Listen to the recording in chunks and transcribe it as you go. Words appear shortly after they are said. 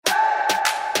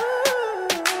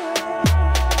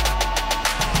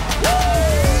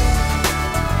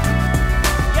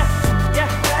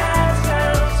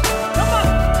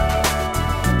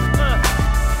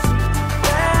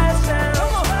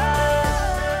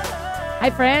Hi,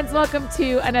 friends. Welcome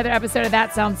to another episode of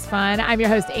That Sounds Fun. I'm your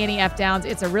host, Annie F. Downs.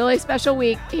 It's a really special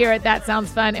week here at That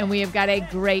Sounds Fun, and we have got a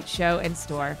great show in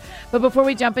store. But before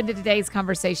we jump into today's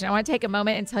conversation, I want to take a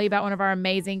moment and tell you about one of our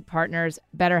amazing partners,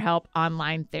 BetterHelp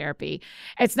Online Therapy.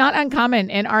 It's not uncommon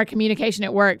in our communication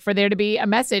at work for there to be a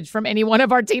message from any one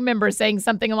of our team members saying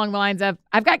something along the lines of,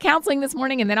 I've got counseling this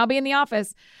morning and then I'll be in the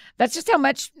office. That's just how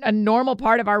much a normal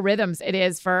part of our rhythms it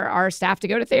is for our staff to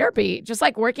go to therapy, just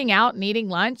like working out and eating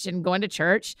lunch and going to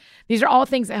church. These are all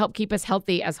things that help keep us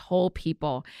healthy as whole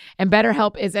people. And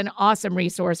BetterHelp is an awesome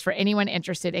resource for anyone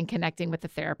interested in connecting with a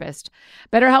therapist.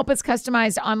 BetterHelp is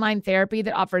customized online therapy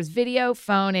that offers video,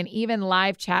 phone, and even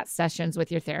live chat sessions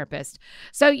with your therapist.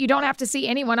 So you don't have to see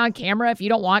anyone on camera if you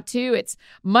don't want to. It's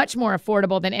much more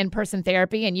affordable than in-person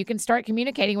therapy, and you can start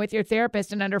communicating with your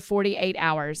therapist in under 48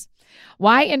 hours.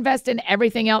 Why invest in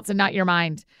everything else and not your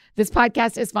mind? This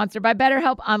podcast is sponsored by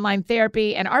BetterHelp Online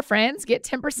Therapy, and our friends get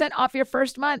 10% off your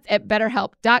first month at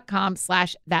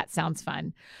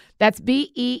betterhelp.com/thatsoundsfun. That's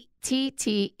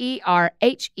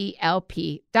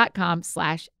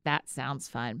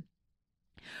BetterHelp.com/thatsoundsfun.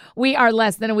 We are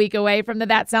less than a week away from the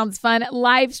That Sounds Fun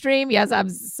live stream. Yes, I'm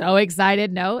so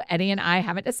excited. No, Eddie and I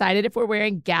haven't decided if we're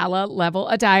wearing gala level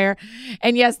attire.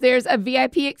 And yes, there's a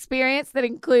VIP experience that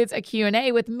includes a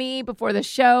Q&A with me before the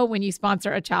show when you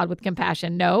sponsor a Child with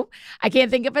Compassion. No, I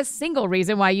can't think of a single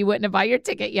reason why you wouldn't have bought your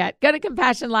ticket yet. Go to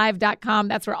compassionlive.com.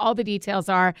 That's where all the details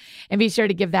are. And be sure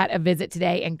to give that a visit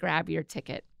today and grab your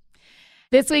ticket.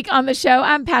 This week on the show,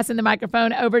 I'm passing the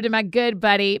microphone over to my good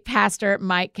buddy, Pastor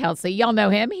Mike Kelsey. Y'all know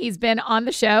him. He's been on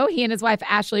the show. He and his wife,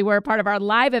 Ashley, were a part of our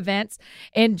live events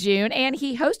in June, and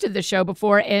he hosted the show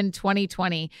before in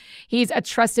 2020. He's a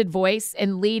trusted voice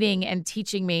in leading and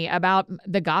teaching me about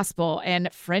the gospel and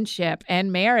friendship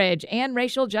and marriage and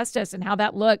racial justice and how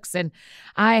that looks. And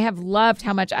I have loved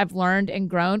how much I've learned and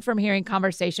grown from hearing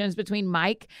conversations between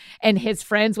Mike and his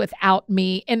friends without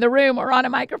me in the room or on a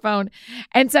microphone.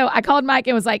 And so I called Mike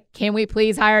and was like, can we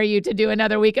please hire you to do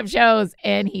another week of shows?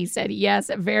 And he said yes,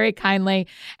 very kindly,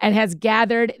 and has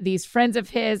gathered these friends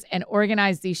of his and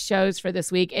organized these shows for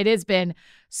this week. It has been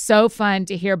so fun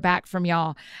to hear back from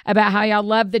y'all about how y'all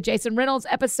loved the Jason Reynolds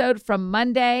episode from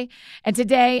Monday. And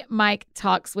today, Mike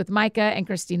talks with Micah and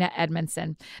Christina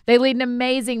Edmondson. They lead an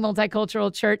amazing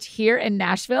multicultural church here in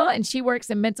Nashville, and she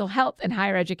works in mental health and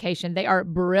higher education. They are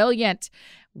brilliant,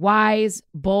 wise,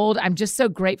 bold. I'm just so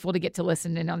grateful to get to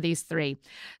listen in on these three.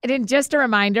 And then just a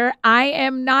reminder, I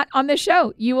am not on the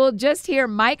show. You will just hear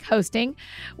Mike hosting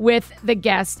with the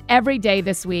guest every day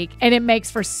this week. And it makes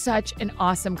for such an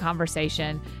awesome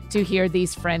conversation to hear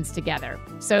these friends together.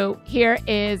 So here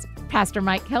is Pastor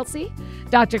Mike Kelsey,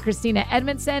 Dr. Christina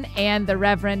Edmondson, and the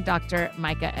Reverend Dr.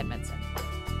 Micah Edmondson.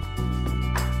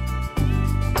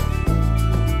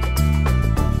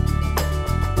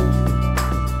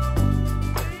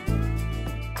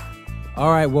 All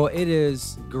right, well, it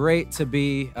is great to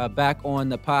be back on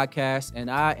the podcast, and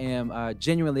I am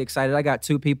genuinely excited. I got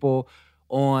two people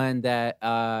on that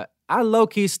I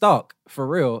low-key stalk, for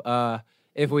real,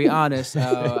 if we honest.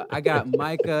 I got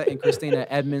Micah and Christina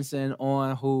Edmondson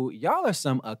on, who y'all are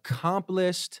some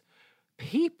accomplished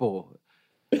people.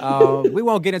 We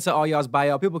won't get into all y'all's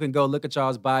bio. People can go look at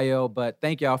y'all's bio, but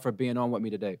thank y'all for being on with me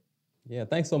today. Yeah,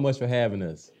 thanks so much for having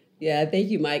us. Yeah, thank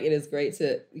you, Mike. It is great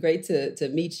to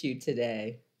meet you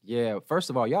today. Yeah, first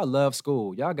of all, y'all love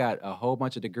school. Y'all got a whole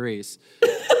bunch of degrees.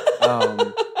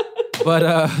 But You're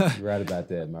right about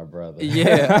that, my brother.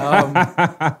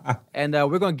 Yeah. And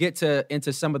we're gonna get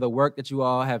into some of the work that you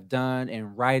all have done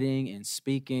in writing and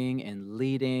speaking and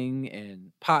leading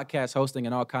and podcast hosting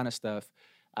and all kind of stuff.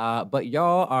 But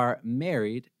y'all are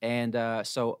married, and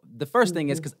so the first thing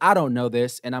is, because I don't know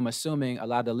this, and I'm assuming a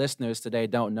lot of the listeners today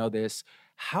don't know this,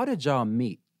 how did y'all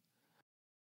meet?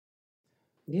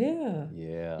 Yeah.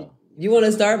 Yeah. You want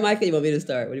to start, Mike, or you want me to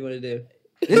start? What do you want to do?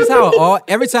 This is how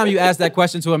every time you ask that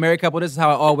question to a married couple, this is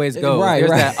how it always goes. There's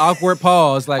that awkward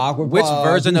pause, like which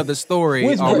version of the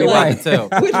story are we about to tell?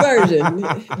 Which version?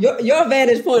 Your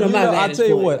vantage point or my vantage point? I'll tell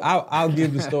you what, I'll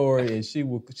give the story and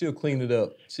she'll clean it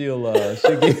up. She'll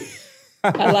give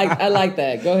I like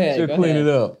that. Go ahead. She'll clean it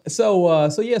up.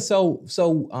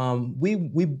 We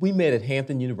met at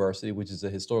Hampton University, which is a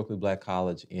historically black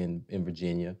college in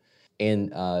Virginia.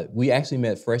 And we actually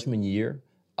met freshman year.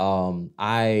 So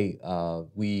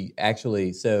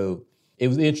it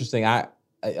was interesting.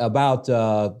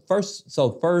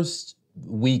 First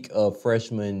week of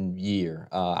freshman year,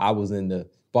 I was in the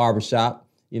barbershop,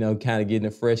 kind of getting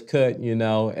a fresh cut,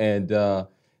 and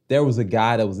there was a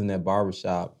guy that was in that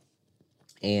barbershop,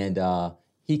 and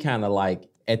he kind of like,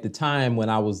 at the time when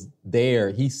I was there,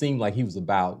 he seemed like he was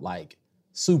about like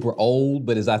super old,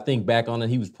 but as I think back on it,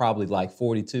 he was probably like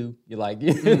 42. You're like,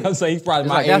 you know what I'm saying? He's probably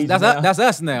my age now. That's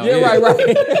us now. Yeah,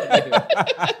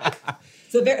 right.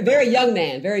 So very, very young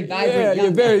man, very vibrant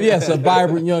young man. Yes, a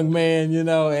vibrant young man, you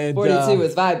know. And 42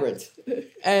 is vibrant.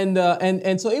 And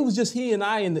so it was just he and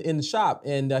I in the shop,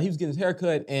 and he was getting his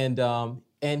haircut, and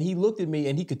he looked at me,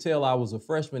 and he could tell I was a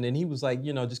freshman, and he was like,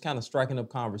 you know, just kind of striking up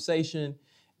conversation,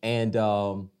 and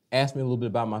asked me a little bit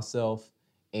about myself,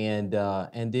 and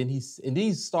then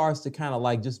he starts to kind of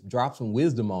like just drop some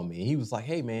wisdom on me. And he was like,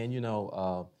 hey man, you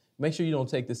know, make sure you don't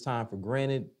take this time for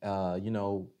granted. You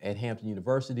know, at Hampton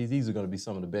University, these are going to be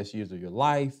some of the best years of your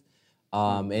life.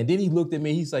 And then he looked at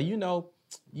me. He's like, you know,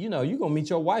 you're gonna meet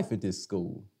your wife at this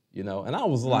school. You know, and I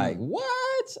was like,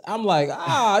 what? I'm like,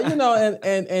 you know,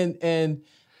 and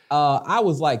I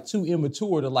was like too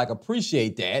immature to like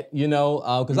appreciate that, you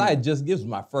know, because I had just given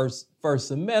my first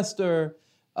semester.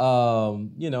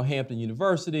 You know, Hampton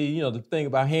University, you know, the thing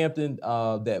about Hampton,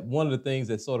 that one of the things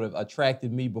that sort of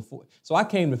attracted me before. So I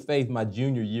came to faith my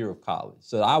junior year of college.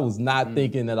 So I was not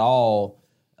thinking at all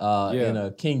in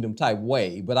a kingdom type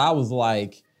way, but I was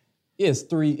like,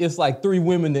 it's like three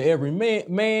women to every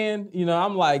man. You know,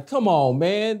 I'm like, come on,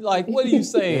 man. Like, what are you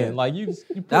saying? Like you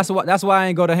That's why I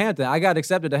ain't go to Hampton. I got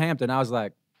accepted to Hampton. I was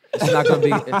like, it's not gonna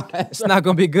be it's not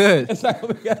gonna be good. It's not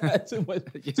gonna be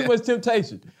too much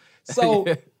temptation. So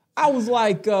I was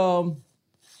like,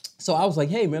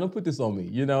 hey man, don't put this on me,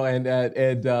 you know.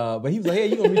 But he was like, hey,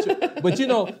 you gonna meet your, but you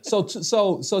know,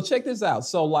 so check this out.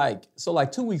 So like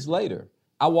 2 weeks later,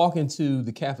 I walk into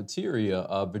the cafeteria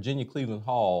of Virginia Cleveland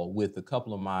Hall with a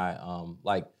couple of my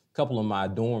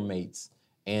dorm mates,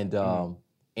 and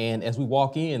as we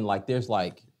walk in, like there's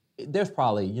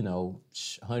probably, you know,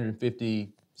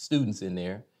 150 students in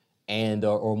there, and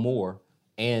or more.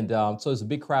 And so it's a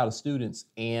big crowd of students,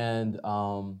 and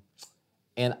I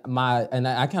kind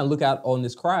of look out on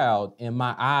this crowd, and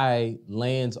my eye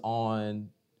lands on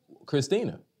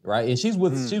Christina, right? And she's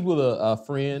with a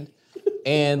friend,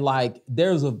 and like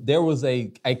there was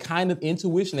a kind of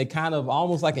intuition, a kind of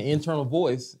almost like an internal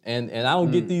voice, and I don't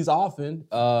get these often,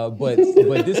 but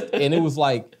this, and it was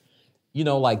like, you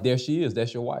know, like there she is,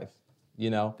 that's your wife. You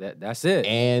know, that's it.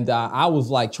 And I was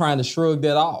like trying to shrug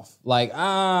that off, like,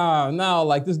 no,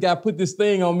 like this guy put this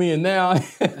thing on me, and now,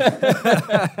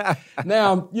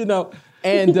 now, you know,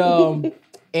 and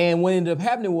what ended up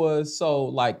happening was, so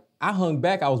like I hung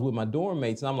back. I was with my dorm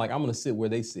mates, and I'm like, I'm gonna sit where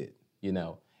they sit, you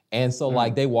know. And so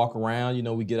like they walk around, you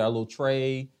know, we get our little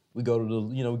tray, we go to the,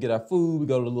 you know, we get our food, we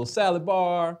go to the little salad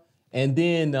bar, and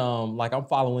then like I'm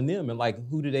following them, and like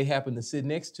who do they happen to sit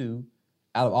next to?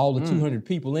 Out of all the 200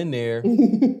 people in there,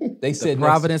 they said the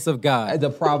providence of God. The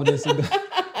providence of God.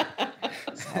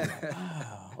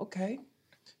 Wow, okay.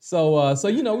 So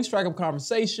you know, we strike up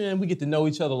conversation. We get to know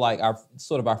each other, like our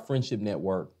friendship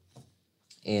network,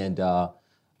 and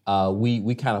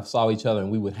we kind of saw each other, and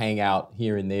we would hang out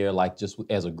here and there, like just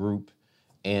as a group.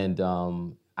 And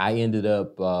I ended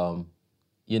up,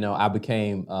 you know, I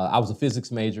was a physics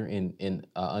major in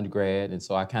undergrad, and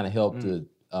so I kind of helped to.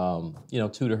 You know,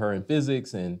 tutor her in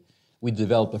physics, and we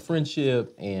developed a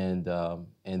friendship, and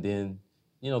then,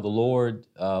 you know, the Lord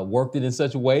worked it in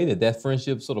such a way that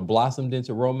friendship sort of blossomed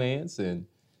into romance, and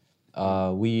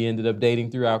we ended up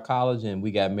dating throughout college, and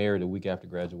we got married a week after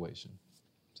graduation.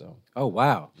 So. Oh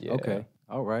wow. Yeah. Okay.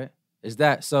 All right. Is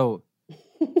that so?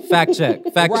 Fact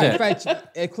check. Fact check.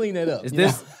 And clean that up.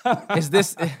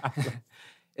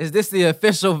 Is this the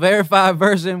official verified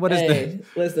version? What is this?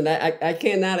 Listen, I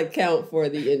cannot account for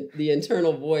the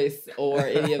internal voice or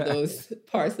any of those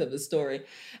parts of the story.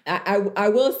 I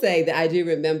will say that I do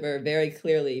remember very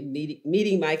clearly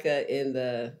meeting Micah in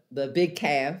the Big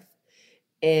Calf,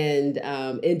 and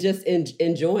just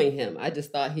enjoying him. I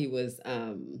just thought he was.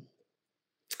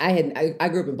 I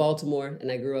grew up in Baltimore,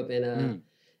 and I grew up in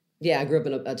I grew up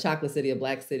in a chocolate city, a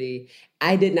black city.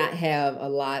 I did not have a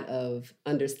lot of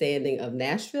understanding of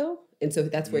Nashville. And so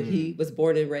that's where he was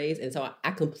born and raised. And so I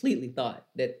completely thought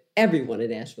that everyone in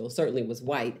Nashville certainly was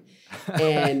white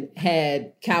and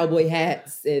had cowboy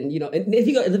hats. And, you know, and if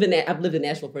you go I've lived in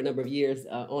Nashville for a number of years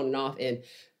on and off, and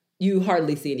you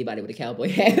hardly see anybody with a cowboy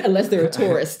hat unless they're a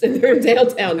tourist and they're in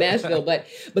downtown Nashville. But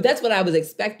that's what I was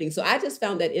expecting. So I just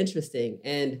found that interesting,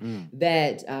 and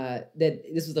that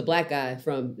this was a black guy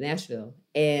from Nashville,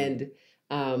 and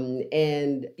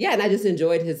I just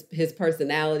enjoyed his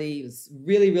personality. He was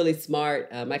really, really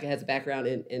smart. Micah has a background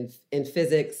in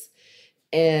physics,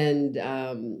 and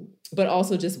but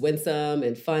also just winsome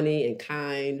and funny and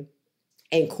kind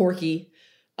and quirky.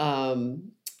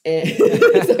 And so Y'all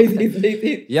he's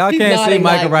can't see nodding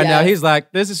Michael like, right now. yes. He's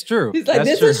like, this is true. He's like,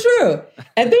 That's this is true.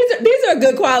 And these are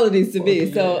good qualities to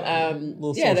me. So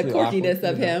the socially quirkiness awkward,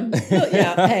 of you know? him. Well,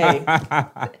 yeah, hey.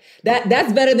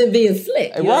 That's better than being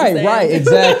slick. You know what I'm saying?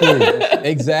 Right,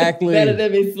 exactly. Better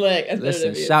than being slick. That's better Listen,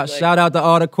 than being shout slick. out to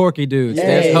all the quirky dudes. Yeah.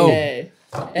 There's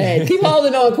hope. Hey, keep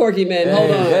holding on, quirky man.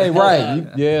 Hold on. Hey, Hold right.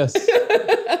 on. Yes.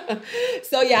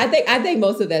 So yeah, I think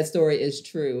most of that story is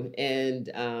true, and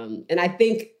I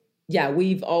think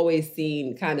we've always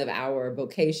seen kind of our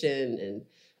vocation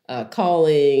and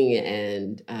calling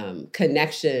and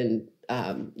connection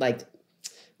like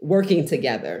working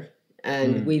together,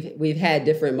 and we've had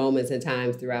different moments and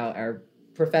times throughout our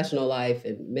professional life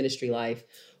and ministry life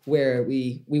where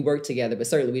we work together, but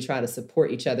certainly we try to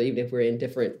support each other even if we're in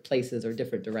different places or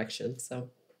different directions. So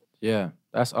yeah,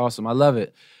 that's awesome. I love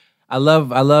it. I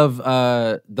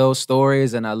love those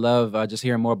stories, and I love just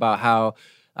hearing more about how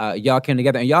y'all came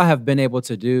together. And y'all have been able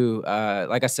to do,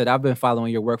 like I said, I've been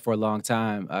following your work for a long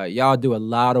time. Y'all do a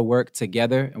lot of work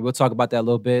together, and we'll talk about that a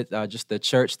little bit. Just the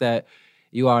church that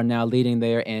you are now leading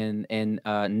there in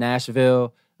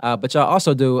Nashville, but y'all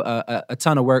also do a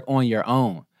ton of work on your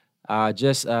own.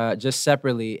 Just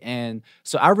separately. And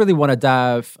so I really want to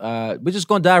dive, we're just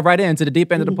going to dive right into the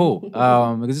deep end of the pool,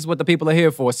 because this is what the people are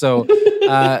here for. So,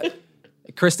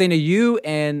 Christina, you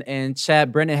and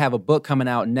Chad Brennan have a book coming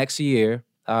out next year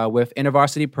with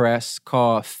InterVarsity Press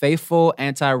called Faithful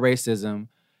Anti-Racism.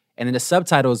 And in the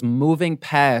subtitle is Moving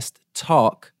Past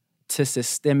Talk to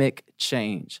Systemic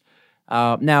Change.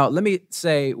 Now, let me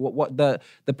say what the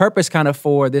purpose kind of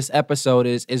for this episode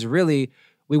is really,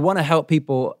 we want to help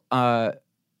people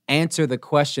answer the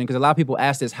question, because a lot of people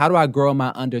ask this: how do I grow my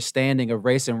understanding of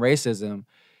race and racism,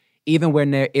 even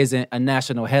when there isn't a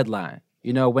national headline?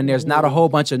 You know, when there's not a whole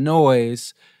bunch of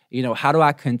noise, you know, how do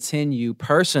I continue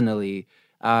personally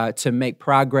to make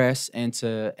progress and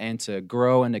to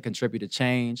grow and to contribute to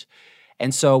change?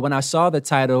 And so when I saw the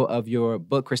title of your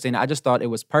book, Christina, I just thought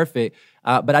it was perfect.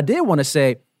 But I did want to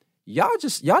say,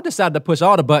 y'all decided to push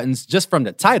all the buttons just from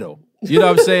the title. You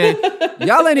know what I'm saying?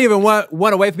 Y'all ain't even want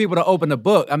to wait for people to open the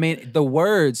book. I mean, the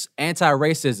words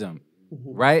anti-racism,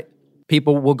 right?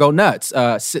 People will go nuts.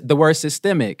 The word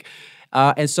systemic.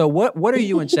 And so what are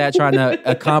you and Chad trying to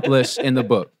accomplish in the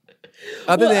book?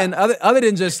 Other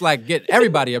than just like get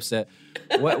everybody upset.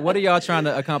 What are y'all trying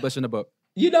to accomplish in the book?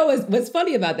 You know, what's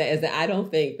funny about that is that I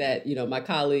don't think that, you know, my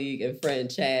colleague and friend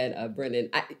Chad Brennan,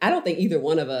 I don't think either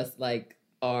one of us like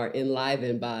are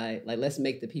enlivened by like, let's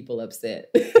make the people upset.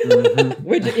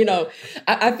 Which, you know,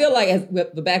 I feel like as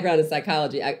with the background in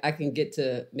psychology, I can get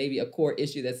to maybe a core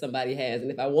issue that somebody has. And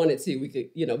if I wanted to, we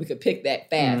could pick that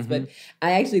fast. But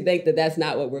I actually think that that's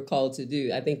not what we're called to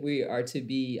do. I think we are to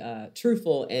be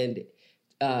truthful, and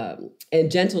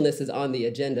gentleness is on the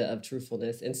agenda of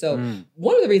truthfulness. And so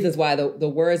one of the reasons why the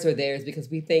words are there is because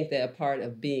we think that a part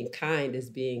of being kind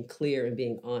is being clear and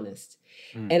being honest.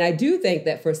 And I do think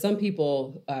that for some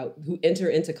people who enter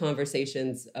into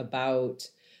conversations about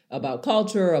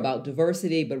culture, about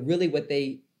diversity, but really what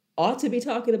they ought to be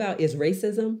talking about is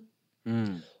racism,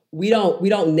 we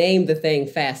don't name the thing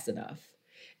fast enough.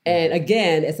 And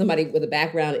again, as somebody with a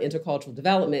background in intercultural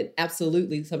development,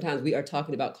 absolutely, sometimes we are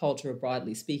talking about culture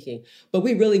broadly speaking, but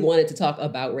we really wanted to talk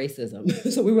about racism.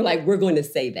 So we were like, we're going to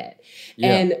say that.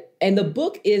 Yeah. And the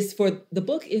book is for who the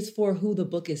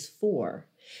book is for.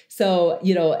 So,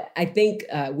 you know, I think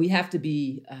we have to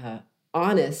be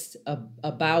honest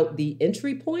about the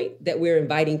entry point that we're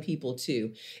inviting people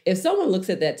to. If someone looks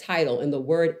at that title and the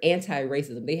word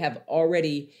anti-racism, they have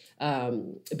already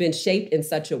been shaped in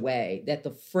such a way that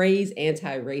the phrase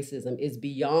anti-racism is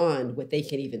beyond what they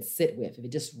can even sit with. If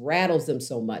it just rattles them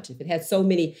so much, if it has so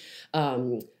many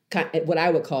what I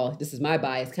would call, this is my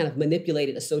bias, kind of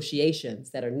manipulated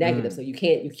associations that are negative. So you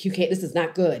can't, this is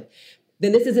not good.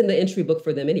 Then this isn't the entry book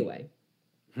for them anyway.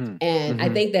 And I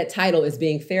think that title is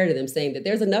being fair to them, saying that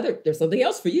there's something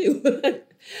else for you.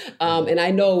 And I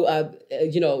know,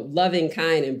 loving,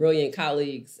 kind, and brilliant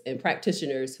colleagues and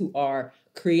practitioners who are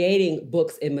creating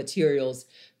books and materials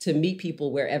to meet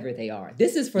people wherever they are.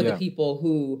 This is for the people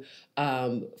who,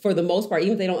 for the most part,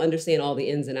 even if they don't understand all the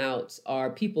ins and outs, are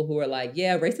people who are like,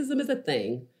 yeah, racism is a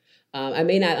thing. I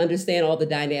may not understand all the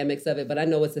dynamics of it, but I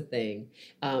know it's a thing.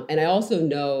 And I also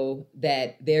know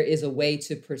that there is a way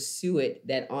to pursue it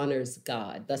that honors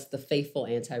God. That's the faithful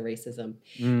anti-racism.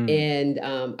 And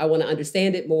I want to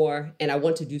understand it more, and I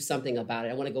want to do something about it.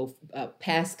 I want to go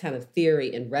past kind of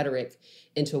theory and rhetoric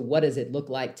into what does it look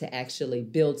like to actually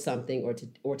build something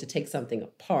or to take something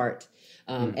apart.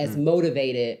 As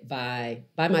motivated by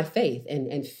my faith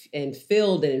and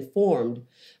filled and informed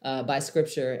by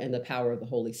Scripture and the power of the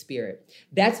Holy Spirit. Spirit.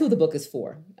 That's who the book is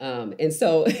for. And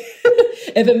so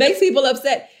if it makes people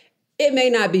upset, it may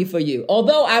not be for you.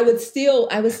 Although I would still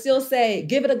say,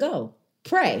 give it a go.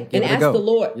 Pray and ask the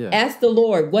Lord. Yeah. Ask the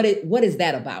Lord what is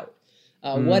that about?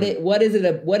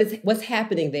 What's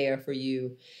happening there for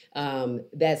you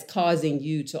that's causing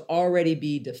you to already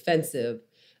be defensive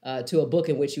to a book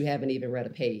in which you haven't even read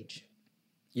a page?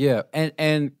 Yeah,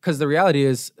 and because the reality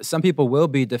is some people will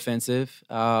be defensive.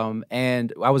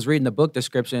 And I was reading the book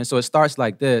description, so it starts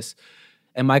like this.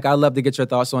 And Mike, I'd love to get your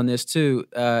thoughts on this too.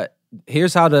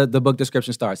 Here's how the book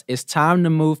description starts. It's time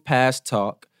to move past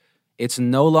talk. It's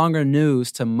no longer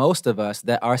news to most of us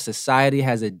that our society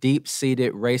has a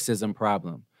deep-seated racism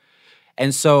problem.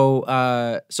 And so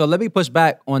let me push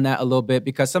back on that a little bit,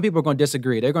 because some people are going to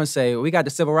disagree. They're going to say, we got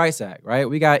the Civil Rights Act, right?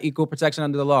 We got equal protection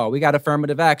under the law. We got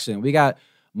affirmative action. We got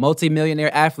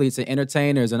multimillionaire athletes and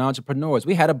entertainers and entrepreneurs.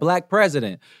 We had a black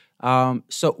president.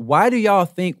 So why do y'all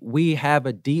think we have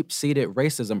a deep-seated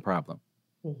racism problem?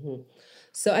 Mm-hmm.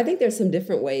 So I think there's some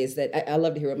different ways that I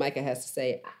love to hear what Micah has to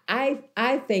say.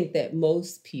 I think that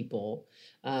most people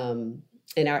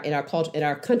in our culture, in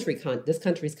our country, this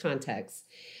country's context,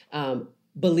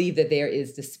 believe that there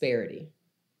is disparity.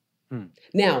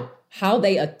 Now, how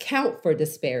they account for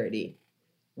disparity,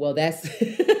 well, that's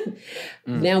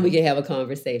now we can have a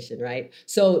conversation, right?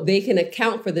 So they can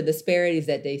account for the disparities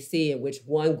that they see in which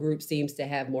one group seems to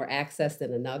have more access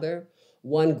than another.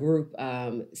 One group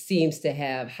seems to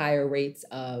have higher rates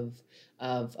of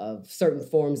certain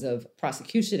forms of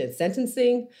prosecution and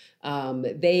sentencing.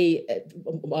 They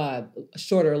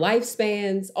shorter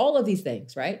lifespans, all of these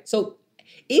things, right? So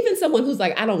even someone who's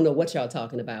like, I don't know what y'all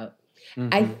talking about,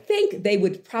 I think they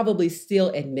would probably still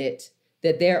admit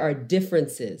that there are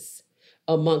differences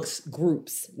amongst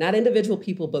groups, not individual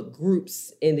people, but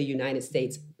groups in the United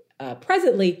States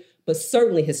presently, but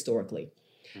certainly historically.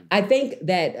 I think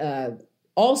that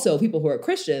also people who are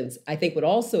Christians, I think, would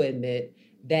also admit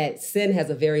that sin has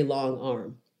a very long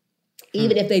arm,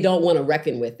 even if they don't want to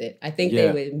reckon with it. I think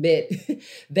they would admit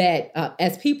that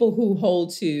as people who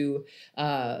hold to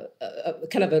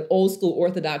kind of an old school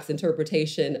Orthodox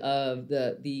interpretation of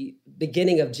the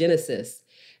beginning of Genesis,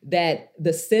 that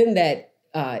the sin that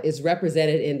is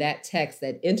represented in that text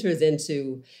that enters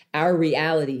into our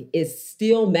reality is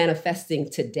still manifesting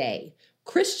today.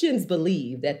 Christians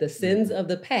believe that the sins of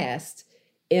the past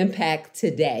impact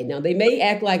today. Now, they may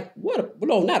act like,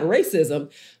 no, not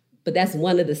racism, but that's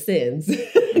one of the sins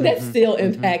that still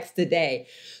impacts today.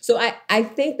 So I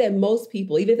think that most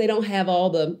people, even if they don't have all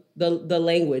the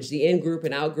language, the in-group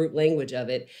and out-group language of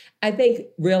it, I think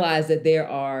realize that there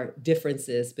are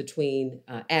differences between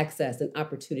access and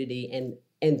opportunity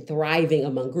and thriving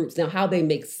among groups. Now, how they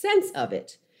make sense of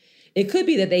it, it could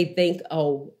be that they think,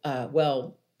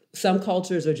 well, some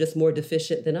cultures are just more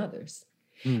deficient than others.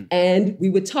 And we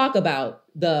would talk about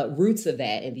the roots of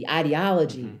that and the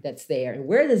ideology that's there. And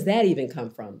where does that even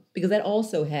come from? Because that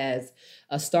also has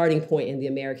a starting point in the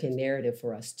American narrative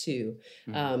for us too.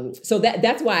 So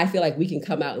that's why I feel like we can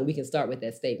come out and we can start with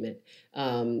that statement.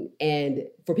 And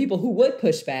for people who would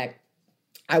push back,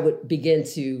 I would begin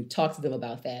to talk to them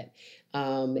about that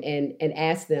and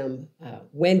ask them,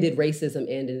 when did racism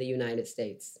end in the United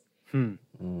States?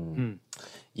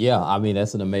 Yeah, I mean,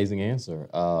 that's an amazing answer.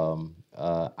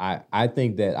 I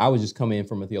think that I would just come in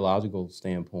from a theological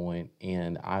standpoint,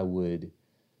 and I would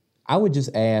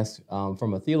just ask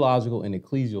from a theological and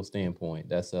ecclesial standpoint.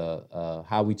 That's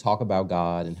how we talk about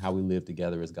God and how we live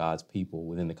together as God's people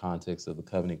within the context of the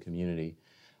covenant community.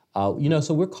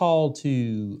 So we're called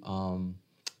to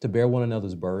bear one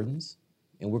another's burdens,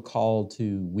 and we're called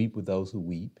to weep with those who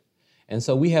weep. And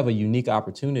so we have a unique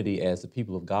opportunity as the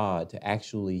people of God to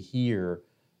actually hear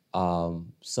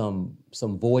some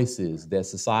voices that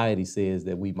society says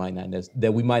that we might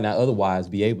not otherwise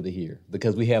be able to hear,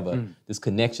 because we have this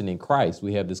connection in Christ.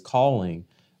 We have this calling,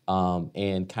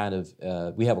 and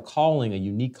we have a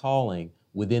unique calling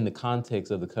within the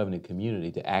context of the covenant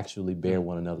community to actually bear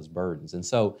one another's burdens. And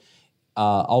so,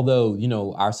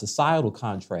 although our societal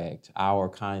contract, our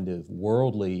kind of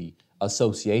worldly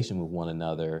association with one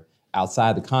another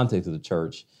outside the context of the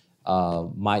church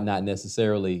might not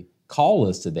necessarily call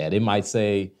us to that. It might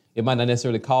not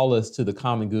necessarily call us to the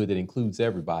common good that includes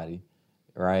everybody,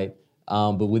 right?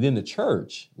 But within the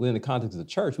church, within the context of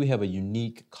the church, we have a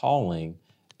unique calling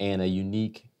and a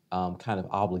unique kind of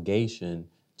obligation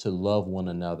to love one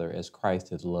another as Christ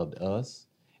has loved us,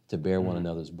 to bear one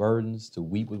another's burdens, to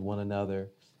weep with one another,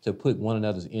 to put one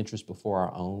another's interests before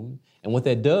our own. And what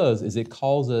that does is it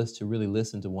calls us to really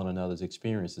listen to one another's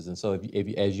experiences. And so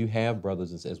as we have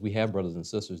brothers and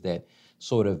sisters that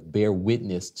sort of bear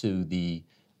witness to the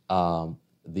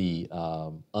the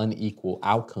unequal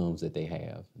outcomes that they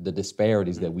have, the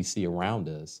disparities that we see around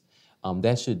us,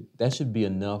 that should be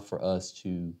enough for us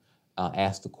to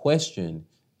ask the question,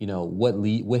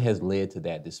 what has led to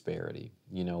that disparity?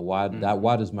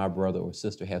 Why does my brother or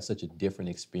sister have such a different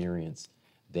experience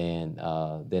than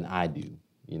I do?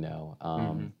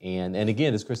 And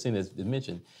again, as Christina has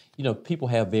mentioned, people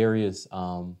have various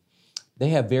sort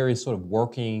of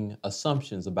working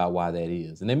assumptions about why that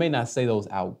is, and they may not say those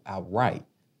outright,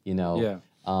 but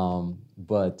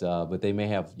they may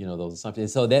have those assumptions. And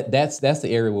so that's the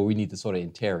area where we need to sort of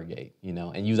interrogate,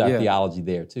 and use our theology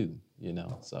there too,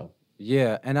 So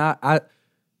yeah, and I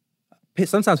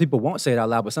sometimes people won't say it out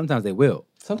loud, but sometimes they will.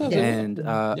 Sometimes, and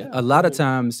a lot of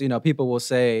times, people will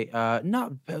say,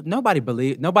 "No,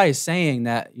 nobody's saying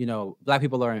that Black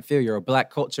people are inferior or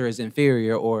Black culture is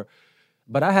inferior."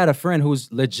 But I had a friend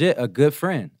who's legit a good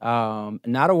friend,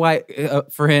 not a white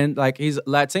friend, like he's a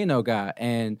Latino guy,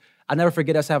 and I never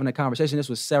forget us having a conversation. This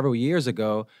was several years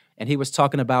ago, and he was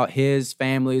talking about his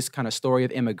family's kind of story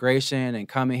of immigration and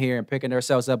coming here and picking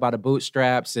themselves up by the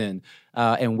bootstraps and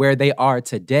where they are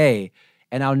today.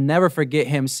 And I'll never forget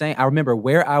him saying, I remember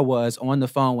where I was on the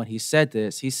phone when he said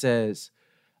this. He says,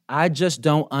 "I just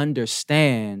don't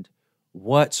understand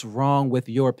what's wrong with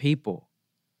your people."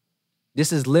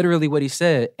 This is literally what he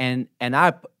said. And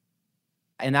I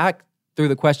threw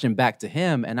the question back to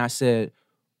him and I said,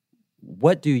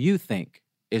 "What do you think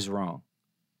is wrong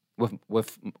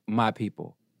with my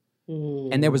people?"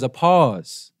 And there was a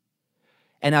pause.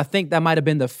 And I think that might have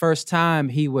been the first time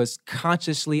he was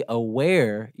consciously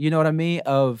aware, you know what I mean,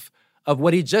 of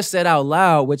what he just said out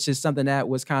loud, which is something that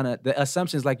was kind of the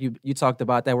assumptions like you talked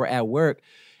about that were at work.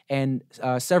 And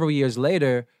several years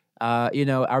later, I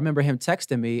remember him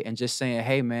texting me and just saying,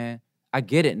 "Hey, man, I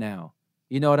get it now."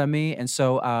 You know what I mean? And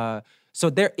so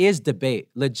there is debate,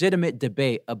 legitimate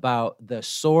debate about the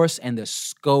source and the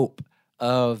scope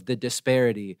of the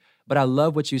disparity. But I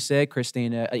love what you said,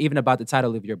 Christina, even about the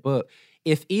title of your book.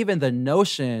 If even the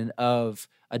notion of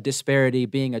a disparity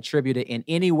being attributed in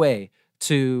any way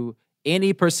to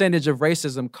any percentage of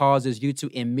racism causes you to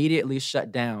immediately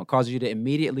shut down, causes you to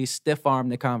immediately stiff-arm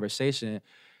the conversation,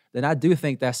 then I do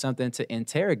think that's something to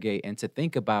interrogate and to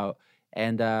think about.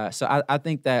 And so I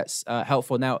think that's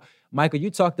helpful. Now, Michael,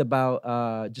 you talked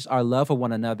about just our love for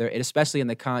one another, and especially in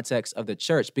the context of the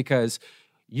church, because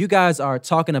you guys are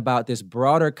talking about this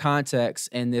broader context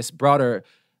and this broader,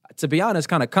 to be honest,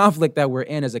 kind of conflict that we're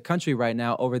in as a country right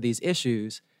now over these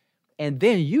issues. And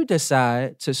then you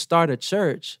decide to start a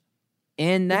church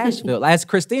in Nashville. As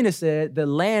Christina said, the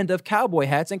land of cowboy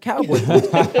hats and cowboy boots.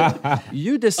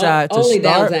 You decide to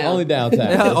start... Only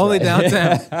downtown. Only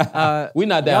downtown. We're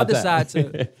not downtown. Y'all decide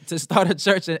to start a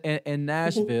church in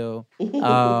Nashville.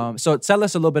 So tell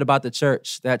us a little bit about the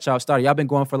church that y'all started. Y'all been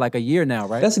going for like a year now,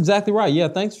 right? That's exactly right. Yeah,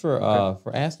 thanks for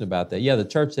asking about that. Yeah, the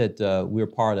church that we're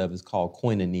part of is called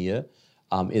Koinonia.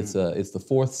 It's the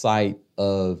fourth site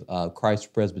of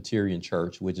Christ Presbyterian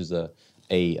Church, which is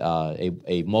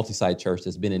a multi-site church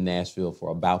that's been in Nashville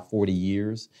for about 40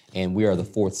 years, and we are the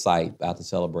fourth site about to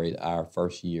celebrate our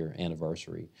first year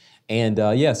anniversary. And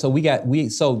so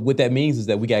what that means is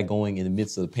that we got going in the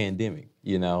midst of the pandemic,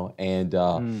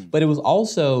 but it was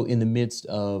also in the midst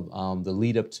of the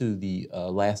lead up to the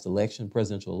last election,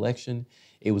 presidential election.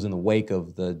 It was in the wake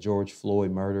of the George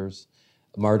Floyd murder,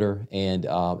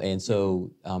 and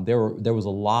so there was a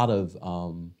lot of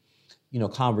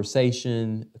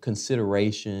conversation,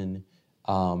 consideration,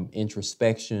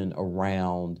 introspection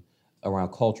around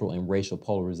cultural and racial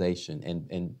polarization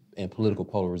and political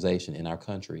polarization in our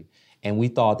country. And we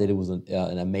thought that it was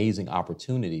an amazing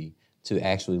opportunity to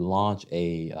actually launch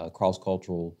a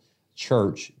cross-cultural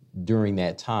church during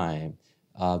that time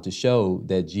to show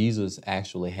that Jesus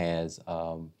actually has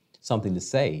something to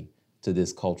say to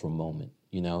this cultural moment.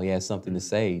 He has something to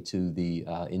say to the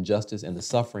injustice and the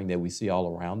suffering that we see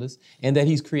all around us, and that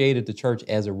he's created the church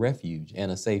as a refuge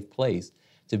and a safe place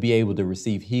to be able to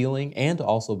receive healing and to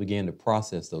also begin to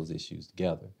process those issues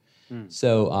together.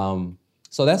 So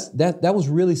that was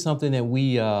really something that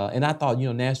we and I thought,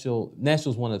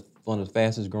 Nashville's one of the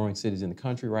fastest growing cities in the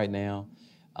country right now,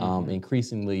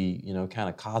 increasingly, kind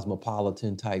of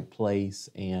cosmopolitan type place,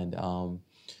 and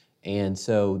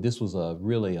so this was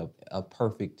really a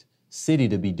perfect city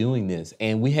to be doing this.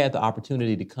 And we had the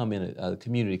opportunity to come in a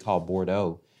community called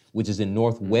Bordeaux, which is in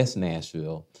northwest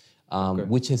Nashville,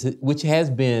 which has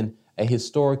been a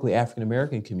historically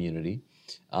African-American community.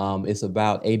 It's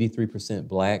about 83%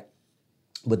 Black,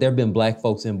 but there have been Black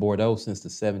folks in Bordeaux since the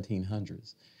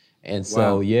 1700s. And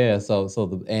so, Nashville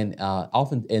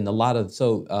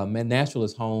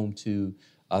is home to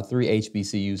 3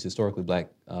 HBCUs, historically black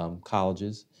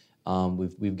colleges.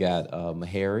 We've got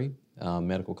Meharry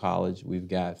Medical College, we've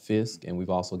got Fisk, and we've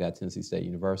also got Tennessee State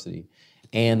University.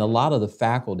 And a lot of the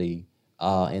faculty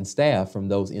and staff from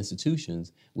those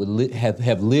institutions would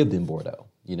have lived in Bordeaux,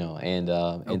 and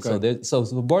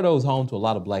so Bordeaux is home to a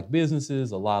lot of black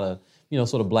businesses, a lot of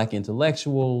sort of black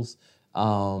intellectuals,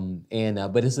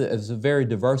 but it's a very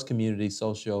diverse community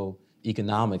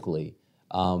socio-economically.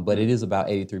 But it is about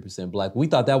 83% black. We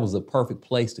thought that was a perfect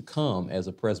place to come as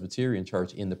a Presbyterian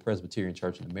church in the Presbyterian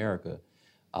Church in America.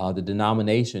 The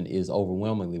denomination is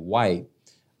overwhelmingly white,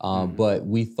 but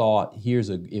we thought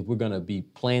if we're going to be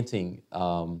planting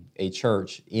a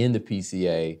church in the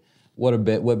PCA, what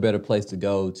better place to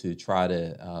go to try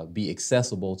to be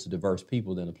accessible to diverse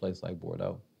people than a place like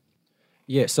Bordeaux?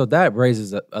 Yeah, so that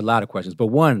raises a lot of questions. But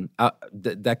one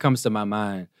that comes to my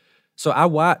mind. So I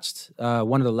watched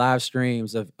one of the live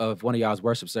streams of one of y'all's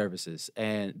worship services,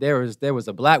 and there was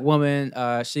a black woman.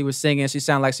 She was singing. She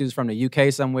sounded like she was from the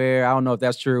UK somewhere. I don't know if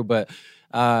that's true, but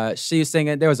she was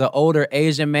singing. There was an older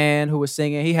Asian man who was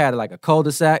singing. He had like a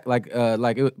cul-de-sac, like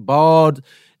it bald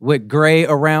with gray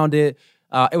around it.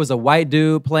 It was a white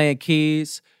dude playing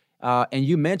keys. And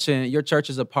you mentioned your church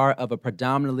is a part of a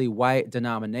predominantly white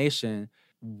denomination.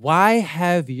 Why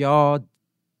have y'all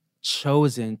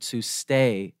chosen to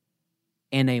stay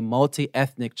in a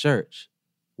multi-ethnic church?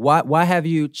 Why have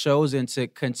you chosen to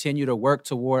continue to work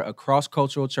toward a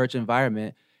cross-cultural church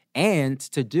environment and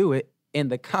to do it in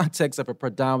the context of a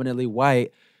predominantly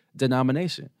white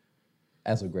denomination?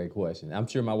 That's a great question. I'm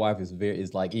sure my wife is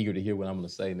eager to hear what I'm going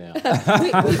to say now.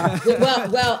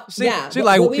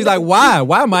 She's like, why?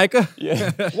 Why, Micah?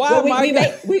 Yeah. Why,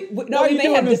 Micah? We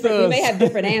may have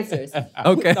different answers.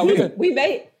 Okay. No,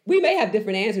 we may have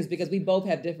different answers because we both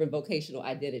have different vocational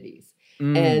identities.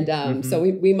 So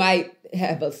we might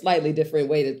have a slightly different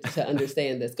way to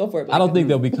understand this. Go for it, Micah. I don't think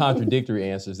there'll be contradictory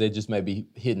answers. They just may be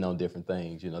hitting on different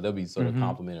things. There'll be sort of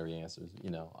complementary answers.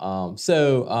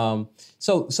 So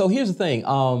here's the thing.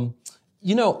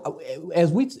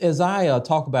 As I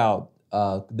talk about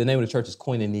the name of the church is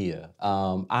Koinonia.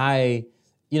 I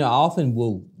often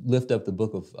will lift up the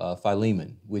book of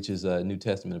Philemon, which is a New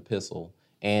Testament epistle.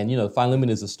 And, Philemon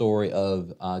is a story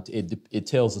of, it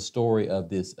tells the story of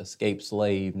this escaped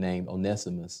slave named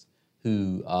Onesimus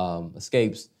who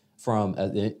escapes from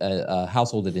a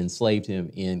household that enslaved him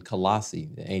in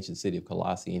Colossae, the ancient city of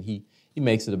Colossae. And he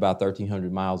makes it about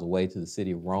 1,300 miles away to the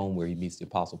city of Rome where he meets the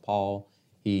Apostle Paul.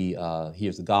 He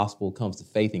hears the gospel, comes to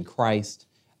faith in Christ.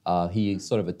 He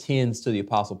sort of attends to the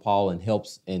Apostle Paul and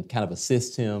helps and kind of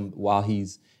assists him while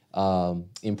he's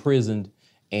imprisoned.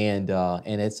 And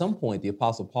at some point, the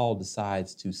Apostle Paul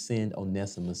decides to send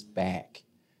Onesimus back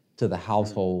to the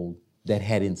household that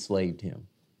had enslaved him.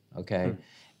 Okay,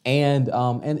 and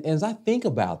as I think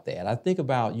about that, I think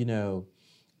about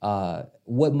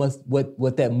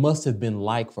what that must have been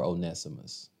like for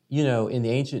Onesimus. In the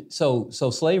ancient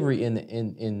slavery in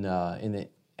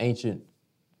ancient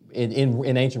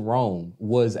Rome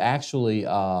was actually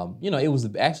it was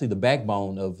actually the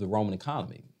backbone of the Roman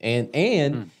economy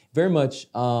and very much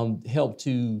helped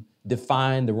to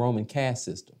define the Roman caste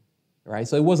system, right?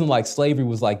 So it wasn't like slavery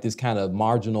was like this kind of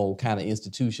marginal kind of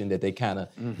institution that they kind of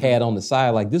had on the side.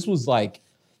 Like this was at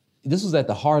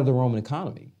the heart of the Roman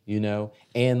economy, and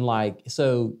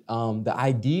the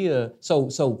idea.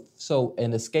 So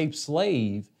an escaped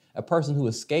slave, a person who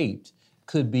escaped,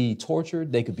 could be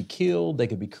tortured, they could be killed, they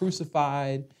could be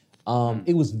crucified.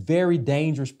 It was a very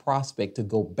dangerous prospect to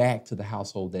go back to the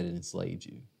household that had enslaved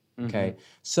you. Okay,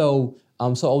 so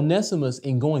Onesimus,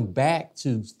 in going back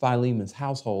to Philemon's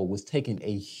household, was taking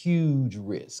a huge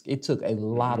risk. It took a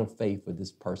lot of faith for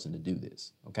this person to do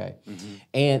this. Okay,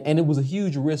 and it was a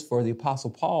huge risk for the Apostle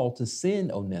Paul to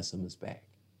send Onesimus back.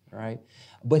 Right,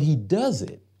 but he does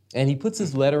it, and he puts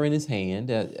his letter in his hand.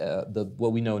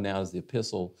 What we know now is the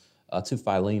epistle to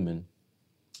Philemon,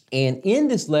 and in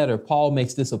this letter, Paul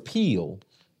makes this appeal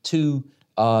to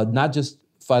not just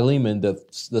Philemon,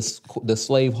 the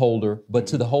slaveholder, but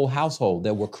to the whole household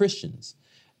that were Christians.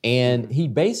 And he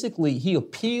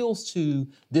appeals to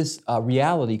this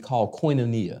reality called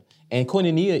koinonia. And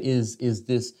koinonia is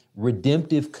this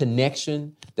redemptive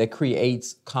connection that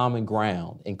creates common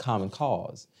ground and common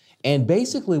cause. And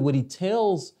basically what he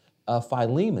tells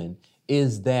Philemon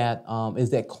is that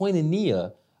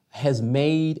koinonia has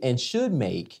made and should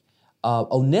make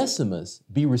Onesimus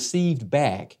be received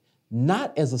back,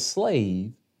 not as a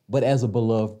slave, but as a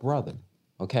beloved brother,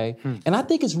 okay? And I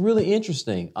think it's really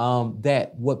interesting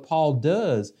that what Paul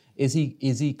does is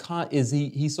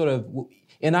he sort of,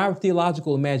 in our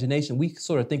theological imagination, we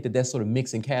sort of think that that's sort of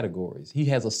mixing categories. He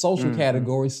has a social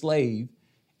category, slave,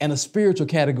 and a spiritual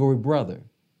category brother,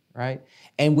 right?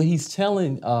 And what he's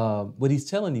telling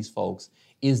these folks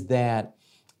is that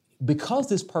because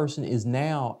this person is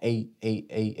now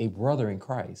a brother in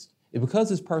Christ, because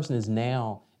this person is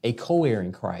now a co-heir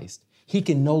in Christ, he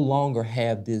can no longer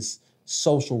have this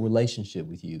social relationship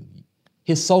with you.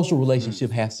 His social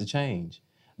relationship has to change.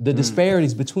 The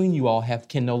disparities between you all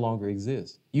can no longer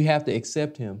exist. You have to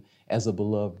accept him as a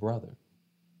beloved brother.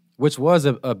 Which was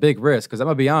a big risk, because I'm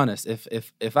gonna be honest.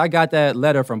 If I got that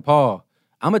letter from Paul,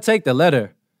 I'm gonna take the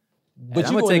letter. But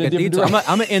I'm you're gonna going take in a a different detour.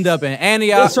 I'm gonna end up in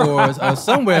Antioch or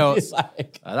somewhere else.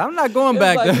 I'm not going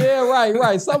back like, there. Yeah,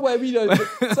 right. Somewhere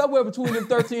between them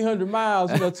 1,300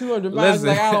 miles, 200 miles. Listen,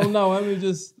 like, I don't know. I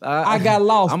mean, I got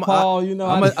lost, Paul.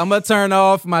 I'm gonna turn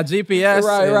off my GPS.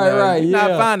 Right. You're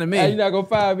not finding me. You're not gonna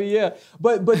find me. Yeah.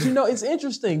 But it's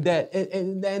interesting that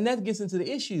and that gets into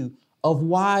the issue of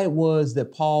why it was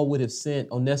that Paul would have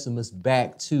sent Onesimus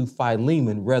back to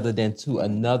Philemon rather than to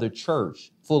another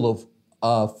church full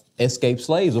of escaped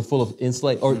slaves or full of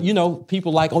enslaved, or,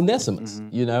 people like Onesimus,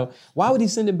 Why would he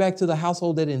send him back to the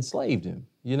household that enslaved him,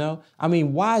 I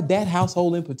mean, why that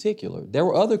household in particular? There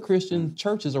were other Christian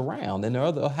churches around and there are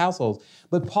other households.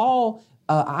 But Paul,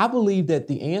 I believe that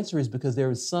the answer is because there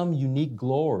is some unique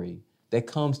glory that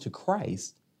comes to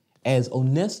Christ as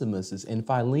Onesimus and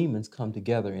Philemons come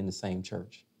together in the same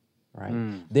church, right?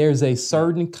 There's a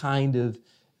certain kind of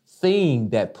thing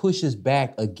that pushes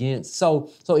back against. So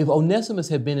if Onesimus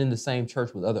had been in the same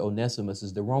church with other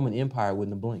Onesimuses, the Roman Empire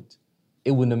wouldn't have blinked.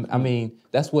 It wouldn't have, I mean,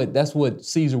 that's what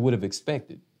Caesar would have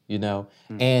expected,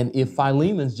 And if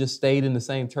Philemons just stayed in the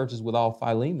same churches with all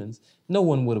Philemons, no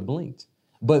one would have blinked.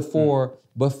 But for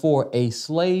a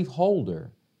slave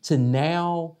holder to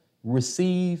now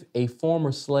receive a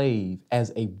former slave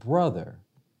as a brother,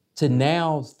 to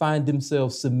now find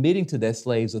themselves submitting to that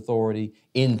slave's authority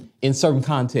in certain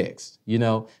contexts,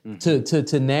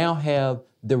 to now have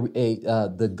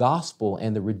the gospel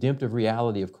and the redemptive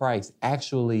reality of Christ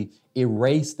actually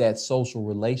erase that social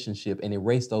relationship and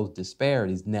erase those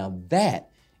disparities. Now that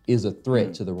is a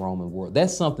threat to the Roman world.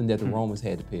 That's something that the Romans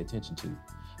had to pay attention to,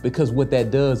 because what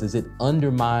that does is it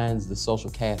undermines the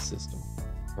social caste system,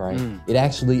 right? It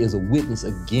actually is a witness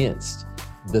against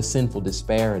the sinful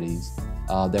disparities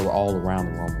that were all around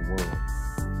the Roman world.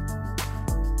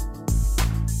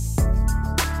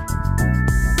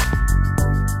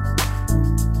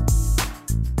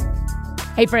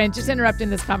 Hey friends, just interrupting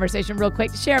this conversation real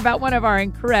quick to share about one of our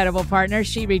incredible partners,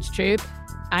 She Reads Truth.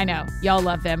 I know, y'all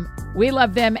love them. We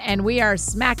love them, and we are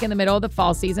smack in the middle of the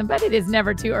fall season, but it is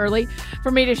never too early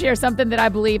for me to share something that I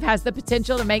believe has the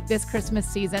potential to make this Christmas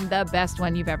season the best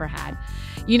one you've ever had.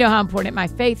 You know how important my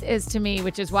faith is to me,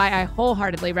 which is why I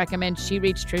wholeheartedly recommend She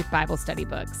Reads Truth Bible study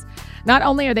books. Not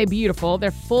only are they beautiful, they're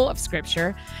full of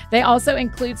scripture, they also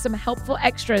include some helpful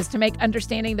extras to make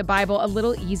understanding the Bible a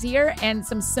little easier and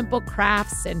some simple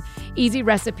crafts and easy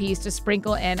recipes to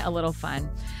sprinkle in a little fun.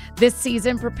 This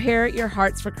season, prepare your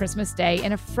hearts for Christmas Day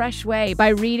in a fresh way by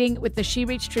reading with the She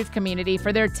Reads Truth community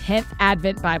for their 10th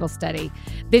Advent Bible study.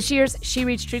 This year's She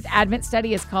Reads Truth Advent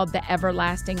study is called The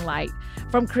Everlasting Light.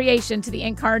 From creation to the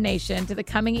incarnation to the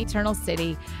coming eternal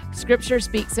city, Scripture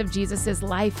speaks of Jesus'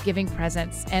 life-giving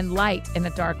presence and light in a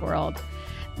dark world.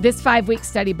 This 5-week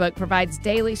study book provides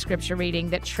daily scripture reading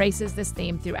that traces this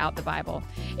theme throughout the Bible.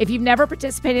 If you've never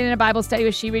participated in a Bible study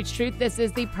with She Reads Truth, this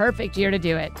is the perfect year to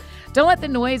do it. Don't let the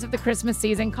noise of the Christmas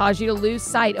season cause you to lose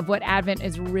sight of what Advent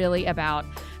is really about,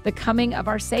 the coming of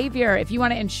our Savior. If you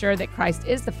want to ensure that Christ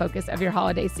is the focus of your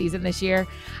holiday season this year,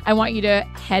 I want you to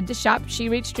head to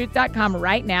shopshereadstruth.com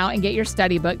right now and get your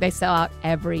study book. They sell out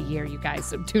every year, you guys,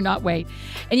 so do not wait.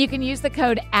 And you can use the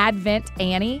code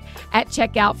ADVENTANNIE at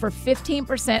checkout for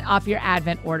 15% off your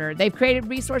Advent order. They've created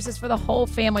resources for the whole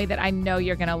family that I know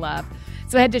you're going to love.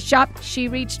 So head to Shop She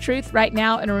Reads Truth right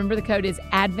now, and remember the code is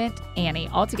ADVENTANNIE,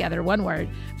 all together, one word,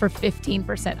 for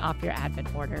 15% off your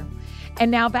Advent order.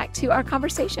 And now back to our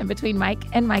conversation between Mike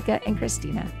and Micah and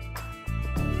Christina.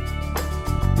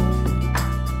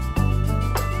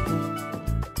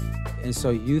 And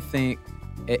so you think,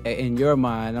 in your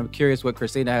mind, I'm curious what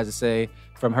Christina has to say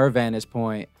from her vantage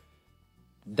point,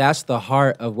 that's the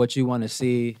heart of what you want to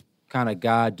see kind of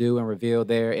God do and reveal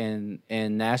there in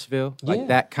Nashville? Yeah. Like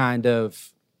that kind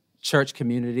of church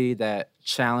community that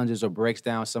challenges or breaks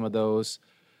down some of those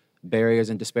barriers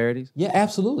and disparities? Yeah,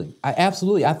 absolutely. I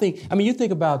mean, you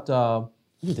think about the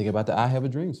I Have a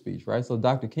Dream speech, right? So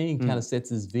Dr. King kind of sets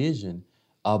his vision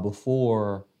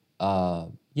before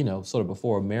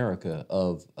America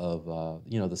of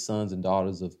the sons and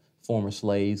daughters of former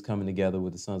slaves coming together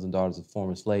with the sons and daughters of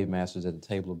former slave masters at the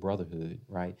table of brotherhood,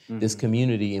 right? This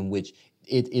community in which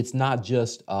it's not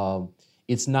just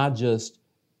it's not just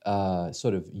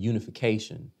sort of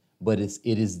unification, but it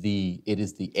is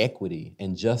the equity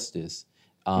and justice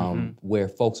where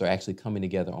folks are actually coming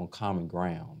together on common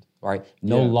ground, right?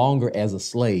 No longer as a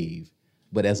slave,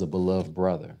 but as a beloved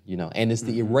brother, and it's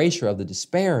the erasure of the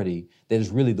disparity that is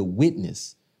really the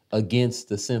witness against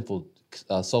the sinful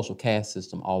social caste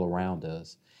system all around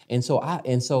us. And so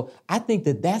I think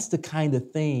that that's the kind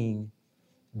of thing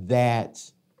that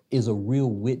is a real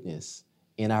witness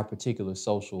in our particular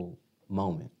social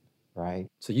moment, right?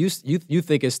 So you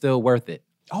think it's still worth it?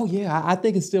 Oh yeah, I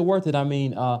think it's still worth it. I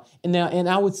mean, and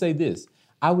I would say this.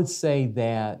 I would say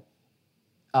that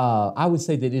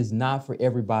it's not for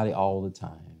everybody all the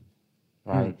time,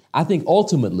 right? I think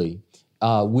ultimately,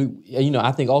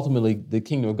 I think ultimately the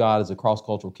kingdom of God is a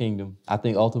cross-cultural kingdom. I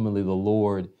think ultimately the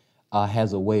Lord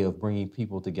has a way of bringing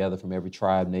people together from every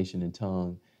tribe, nation, and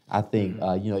tongue. I think,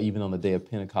 even on the day of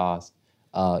Pentecost,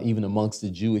 even amongst the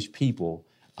Jewish people,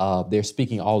 they're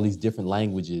speaking all these different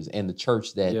languages, and the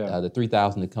church that the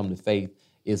 3,000 that come to faith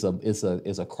is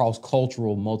a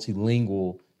cross-cultural,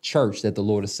 multilingual church that the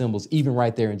Lord assembles, even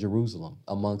right there in Jerusalem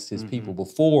amongst His people.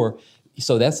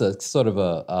 So that's a sort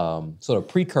of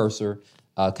precursor,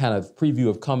 kind of preview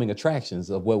of coming attractions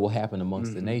of what will happen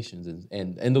amongst the nations,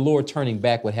 and the Lord turning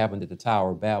back what happened at the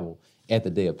Tower of Babel at the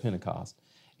day of Pentecost.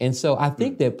 And so I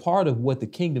think that part of what the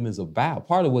kingdom is about,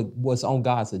 part of what's on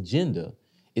God's agenda,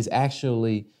 is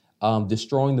actually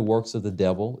destroying the works of the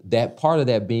devil, that part of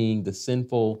that being the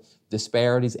sinful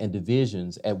disparities and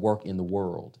divisions at work in the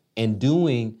world, and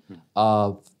doing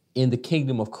in the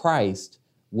kingdom of Christ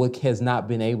what has not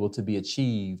been able to be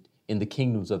achieved in the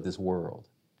kingdoms of this world,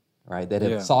 right? That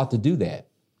have sought to do that.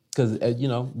 Because,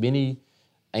 many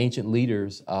ancient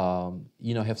leaders,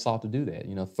 have sought to do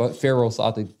that. Pharaoh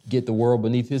sought to get the world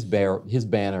beneath his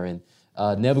banner, and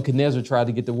Nebuchadnezzar tried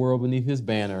to get the world beneath his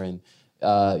banner, and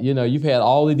you've had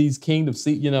all of these kingdoms.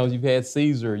 You've had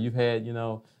Caesar, you've had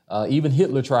even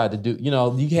Hitler tried to do.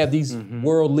 You have these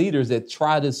world leaders that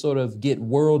try to sort of get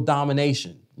world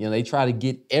domination. They try to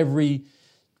get every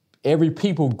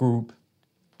people group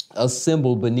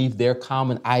assembled beneath their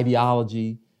common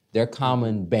ideology, their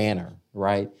common banner,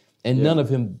 right? And none of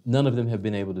them have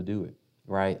been able to do it,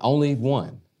 right? Only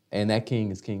one, and that king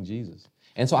is King Jesus.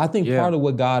 And so I think part of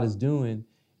what God is doing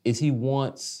is He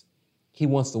wants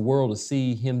the world to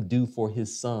see Him do for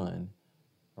His Son,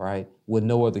 right, what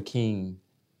no other king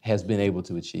has been able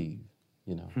to achieve,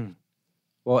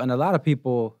 Well, and a lot of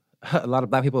people, a lot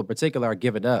of Black people in particular, are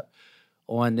giving up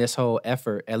on this whole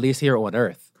effort, at least here on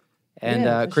Earth.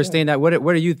 And Christina, what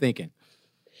are you thinking?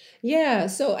 Yeah.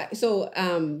 So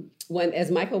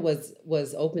as Michael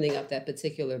was opening up that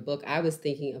particular book, I was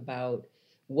thinking about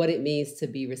what it means to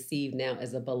be received now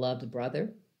as a beloved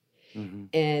brother,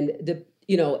 and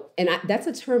that's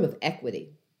a term of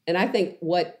equity. And I think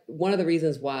one of the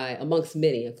reasons why, amongst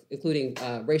many, including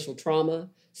racial trauma,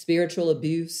 spiritual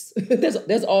abuse,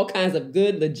 there's all kinds of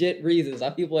good, legit reasons why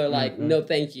people are like, no,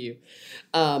 thank you.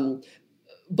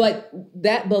 But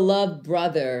that beloved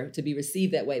brother, to be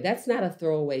received that way, that's not a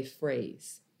throwaway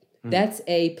phrase. That's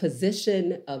a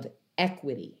position of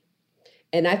equity.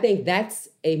 And I think that's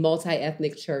a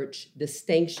multi-ethnic church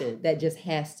distinction that just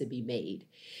has to be made.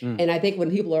 And I think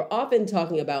when people are often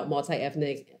talking about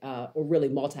multi-ethnic or really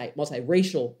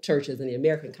multiracial churches in the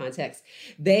American context,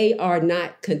 they are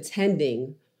not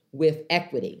contending with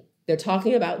equity. They're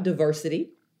talking about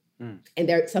diversity. And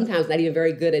they're sometimes not even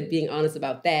very good at being honest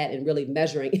about that and really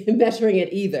measuring it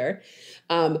either.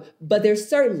 But they're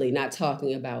certainly not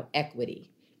talking about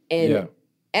equity. And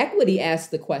equity asks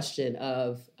the question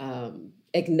of,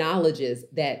 acknowledges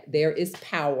that there is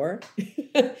power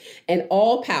and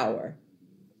all power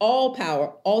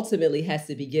ultimately has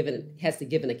to give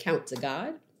an account to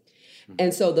God.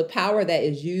 And so the power that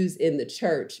is used in the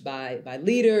church by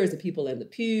leaders and people in the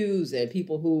pews and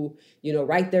people who,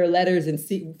 write their letters in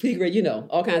secret,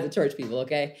 all kinds of church people,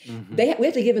 okay? We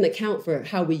have to give an account for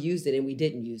how we used it and we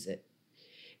didn't use it.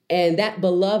 And that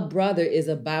beloved brother is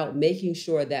about making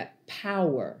sure that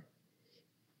power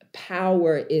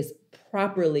is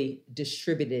properly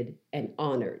distributed and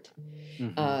honored.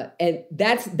 And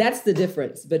that's the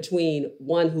difference between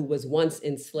one who was once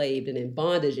enslaved and in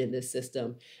bondage in this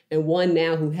system and one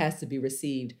now who has to be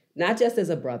received, not just as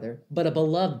a brother, but a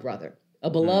beloved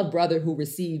brother who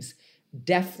receives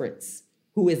deference,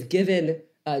 who is given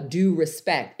due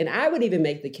respect. And I would even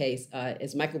make the case,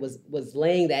 as Michael was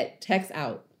laying that text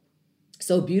out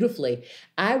so beautifully,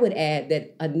 I would add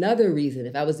that another reason,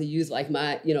 if I was to use like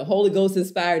my, Holy Ghost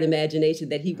inspired imagination,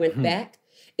 that he went back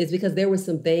is because there were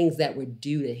some things that were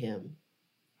due to him.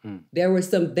 There were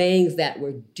some things that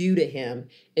were due to him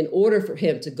in order for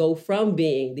him to go from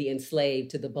being the enslaved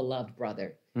to the beloved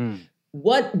brother.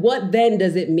 What then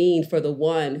does it mean for the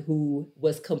one who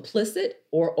was complicit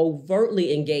or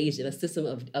overtly engaged in a system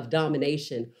of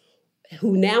domination,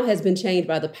 who now has been changed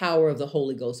by the power of the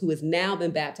Holy Ghost, who has now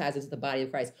been baptized into the body of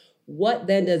Christ? What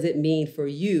then does it mean for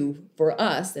you, for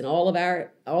us, and all of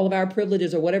our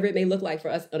privileges, or whatever it may look like for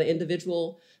us on an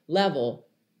individual level?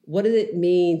 What does it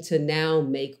mean to now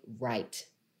make right?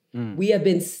 We have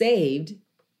been saved.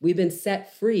 We've been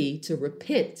set free to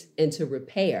repent and to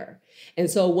repair. And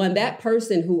so when that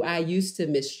person who I used to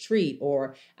mistreat,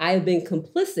 or I have been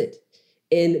complicit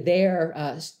in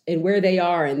their in where they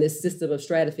are in this system of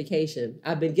stratification,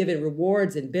 I've been given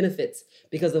rewards and benefits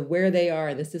because of where they are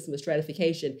in the system of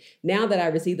stratification. Now that I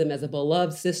receive them as a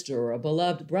beloved sister or a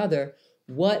beloved brother,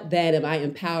 what then am I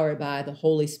empowered by the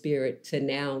Holy Spirit to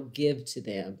now give to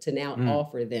them, to now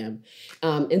offer them?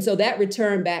 And so that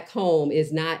return back home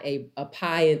is not a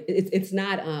pie. It's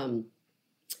not,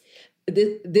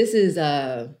 this is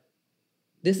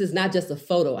not just a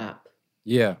photo op.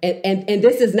 Yeah. And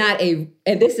this is not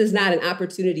an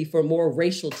opportunity for more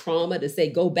racial trauma to say,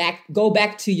 go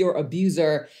back to your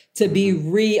abuser to be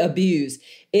re-abused.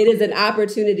 It is an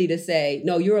opportunity to say,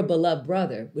 no, you're a beloved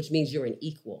brother, which means you're an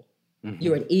equal.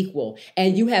 You're an equal,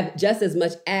 and you have just as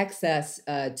much access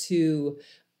to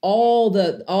all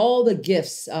the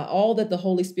gifts, all that the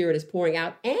Holy Spirit is pouring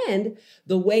out, and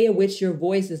the way in which your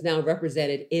voice is now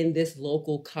represented in this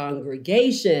local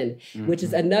congregation, which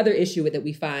is another issue that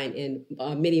we find in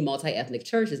many multi-ethnic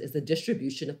churches, is the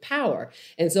distribution of power.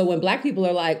 And so when Black people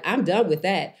are like, I'm done with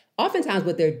that, oftentimes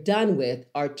what they're done with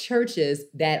are churches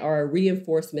that are a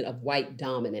reinforcement of white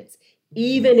dominance,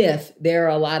 even if there are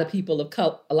a lot of people of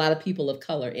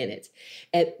color in it.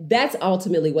 And that's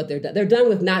ultimately what they're done. They're done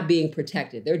with not being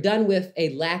protected. They're done with a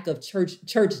lack of church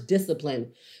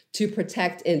discipline to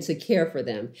protect and to care for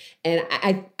them. And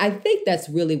I think that's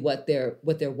really what they're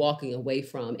walking away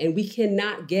from. And we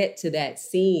cannot get to that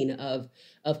scene of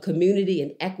community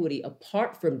and equity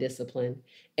apart from discipline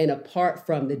and apart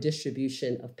from the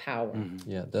distribution of power.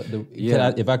 Yeah.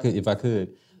 If I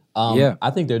could. I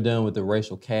think they're done with the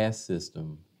racial caste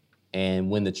system. And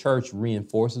when the church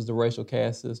reinforces the racial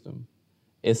caste system,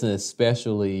 it's an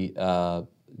especially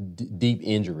deep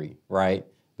injury, right?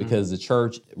 Because the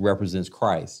church represents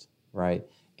Christ, right?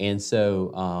 And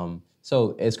so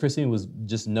as Christine was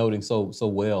just noting so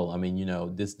well, I mean,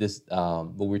 this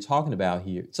what we're talking about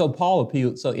here. So Paul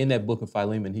appealed. So in that book of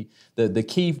Philemon, the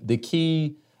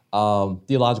key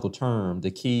theological term,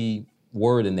 the key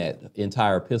word in that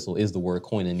entire epistle is the word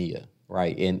koinonia,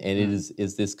 right? And it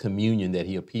is this communion that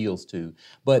he appeals to.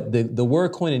 But the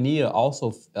word koinonia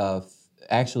also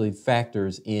actually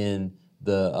factors in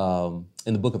the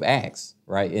book of Acts,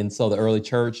 right? And so the early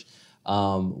church,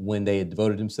 when they had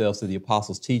devoted themselves to the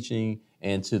apostles' teaching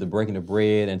and to the breaking of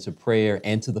bread and to prayer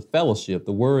and to the fellowship,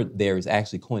 the word there is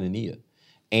actually koinonia.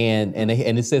 And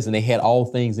it says, and they had all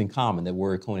things in common. That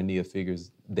word koinonia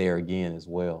figures there again as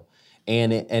well.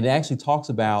 And it actually talks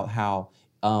about how,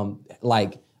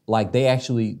 like they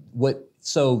actually,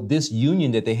 so this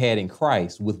union that they had in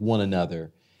Christ with one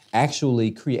another actually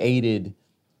created,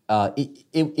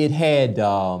 it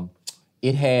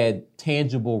had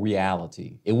tangible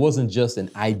reality. It wasn't just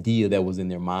an idea that was in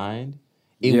their mind.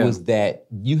 It was that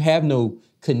you have no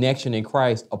connection in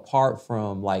Christ apart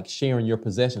from like sharing your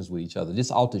possessions with each other.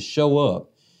 This ought to show up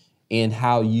in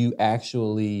how you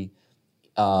actually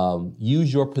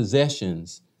use your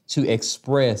possessions to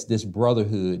express this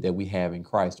brotherhood that we have in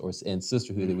Christ, and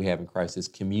sisterhood that we have in Christ, this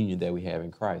communion that we have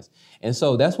in Christ. And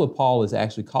so that's what Paul is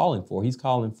actually calling for. He's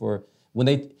calling for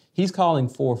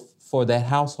for that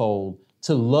household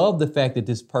to love the fact that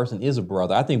this person is a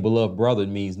brother. I think beloved brother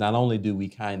means not only do we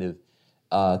kind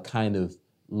of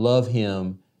love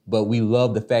him, but we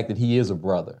love the fact that he is a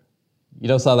brother.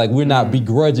 So like we're not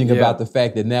begrudging about the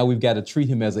fact that now we've got to treat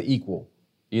him as an equal.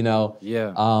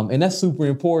 And that's super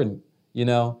important.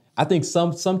 I think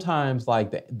sometimes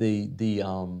like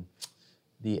the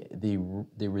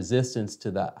resistance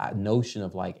to the notion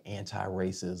of like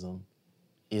anti-racism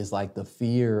is like the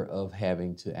fear of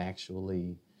having to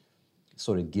actually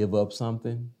sort of give up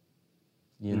something,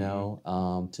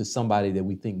 to somebody that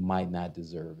we think might not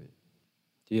deserve it.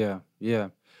 Yeah.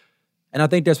 And I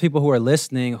think there's people who are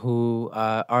listening who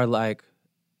are like,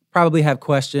 probably have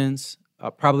questions,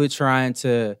 probably trying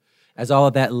to, as all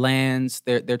of that lands,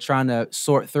 they're trying to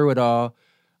sort through it all.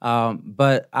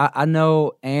 But I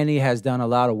know Annie has done a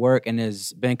lot of work and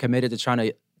has been committed to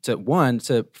trying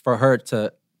for her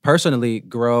to personally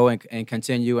grow and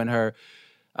continue in her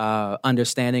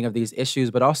understanding of these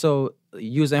issues, but also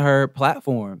using her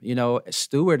platform,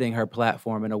 stewarding her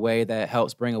platform in a way that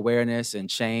helps bring awareness and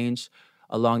change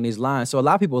along these lines. So a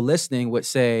lot of people listening would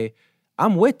say,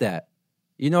 I'm with that.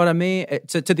 You know what I mean?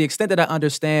 To the extent that I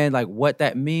understand like what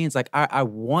that means, like I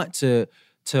want to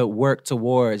work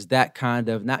towards that kind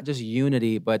of not just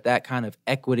unity, but that kind of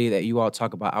equity that you all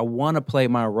talk about. I want to play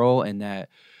my role in that.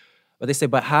 But they say,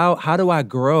 but how do I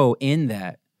grow in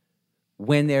that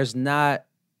when there's not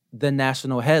the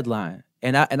national headline?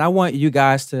 And I want you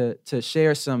guys to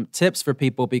share some tips for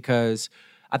people, because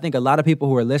I think a lot of people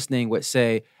who are listening would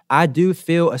say, I do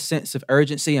feel a sense of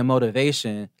urgency and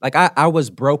motivation. Like I was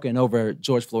broken over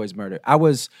George Floyd's murder. I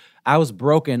was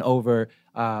broken over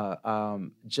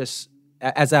just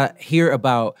as I hear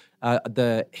about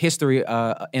the history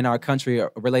in our country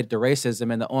related to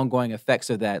racism and the ongoing effects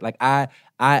of that. Like I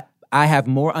have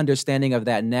more understanding of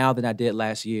that now than I did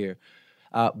last year.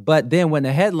 But then when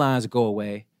the headlines go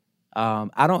away,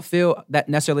 I don't feel that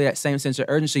necessarily that same sense of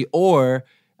urgency, or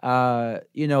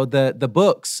the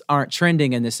books aren't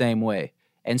trending in the same way.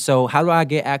 And so how do I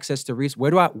get access to research?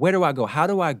 Where do I go? How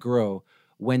do I grow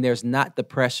when there's not the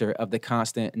pressure of the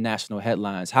constant national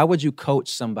headlines? How would you coach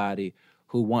somebody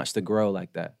who wants to grow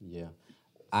like that? Yeah.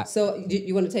 So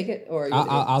you want to take it, or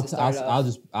I'll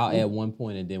add one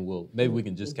point, and then we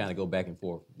can just kind of go back and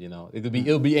forth.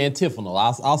 It'll be antiphonal.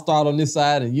 I'll start on this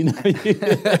side, and you hit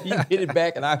it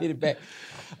back, and I'll hit it back.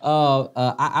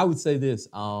 I would say this.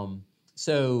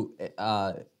 So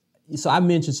I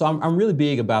mentioned. So I'm really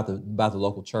big about the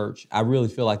local church. I really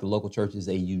feel like the local church is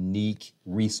a unique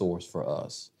resource for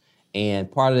us, and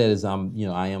part of that is I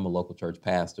am a local church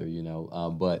pastor.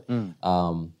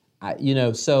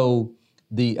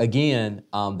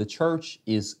 The church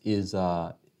is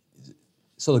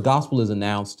so the gospel is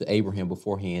announced to Abraham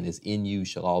beforehand as in you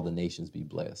shall all the nations be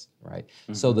blessed, right?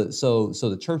 Mm-hmm. So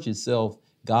the church itself,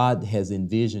 God has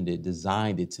envisioned it,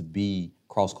 designed it to be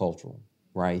cross-cultural,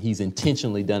 right? He's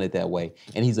intentionally done it that way,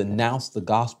 and he's announced the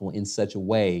gospel in such a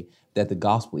way that the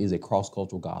gospel is a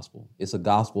cross-cultural gospel. It's a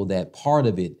gospel that part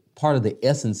of the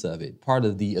essence of it, part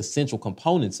of the essential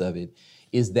components of it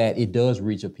is that it does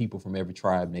reach a people from every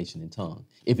tribe, nation, and tongue.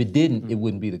 If it didn't, it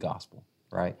wouldn't be the gospel,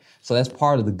 right? So that's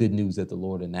part of the good news that the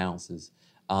Lord announces.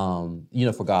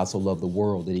 For God so loved the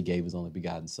world that he gave his only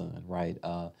begotten son, right?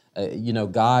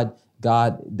 God,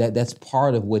 that's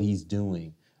part of what he's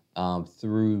doing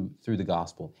through the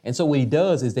gospel. And so what he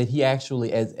does is that he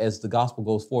actually, as the gospel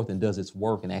goes forth and does its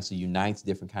work and actually unites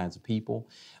different kinds of people,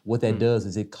 what that does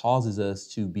is it causes us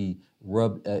to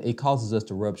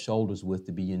rub shoulders with,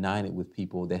 to be united with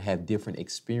people that have different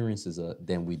experiences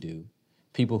than we do,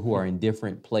 people who are in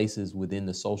different places within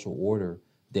the social order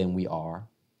than we are.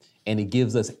 And it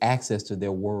gives us access to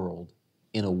their world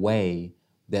in a way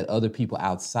that other people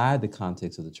outside the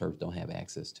context of the church don't have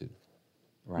access to,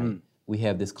 right? We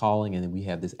have this calling, and then we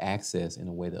have this access in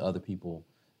a way that other people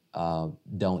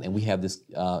don't. And we have this,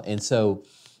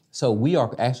 so we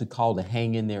are actually called to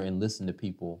hang in there and listen to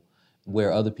people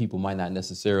where other people might not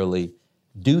necessarily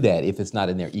do that if it's not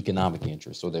in their economic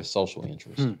interest or their social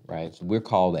interest, right? So we're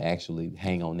called to actually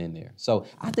hang on in there. So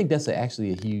I think that's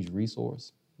actually a huge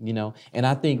resource, and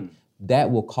I think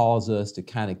that will cause us to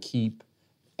kind of keep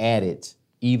at it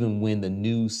even when the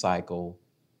news cycle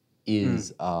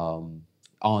is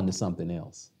on to something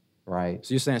else, right?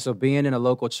 So you're saying, being in a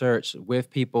local church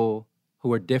with people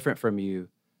who are different from you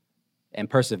and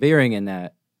persevering in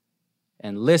that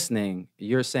and listening,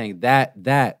 you're saying that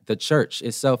the church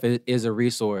itself is a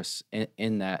resource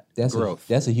in that growth.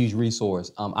 That's a huge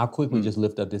resource. I'll quickly just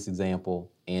lift up this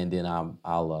example, and then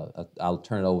I'll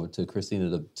turn it over to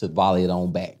Christina to volley it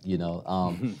on back.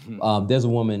 There's a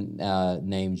woman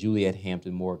named Juliet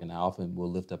Hampton Morgan. I often will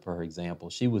lift up her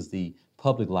example. She was the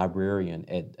public librarian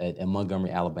at Montgomery,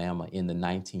 Alabama in the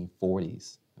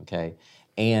 1940s. Okay,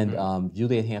 and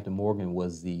Juliet Hampton Morgan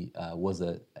was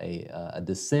a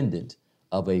descendant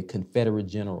of a Confederate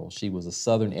general. She was a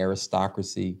Southern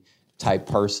aristocracy type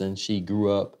person. She grew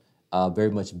up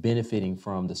very much benefiting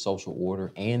from the social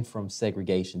order and from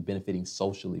segregation, benefiting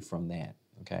socially from that,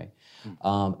 okay?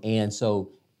 And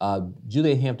so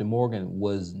Juliet Hampton Morgan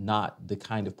was not the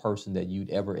kind of person that you'd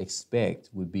ever expect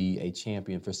would be a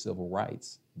champion for civil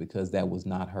rights, because that was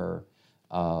not her,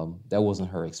 that wasn't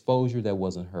her exposure, that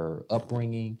wasn't her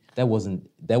upbringing, that wasn't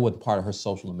part of her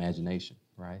social imagination.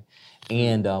 Right,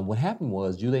 and what happened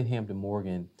was Juliet Hampton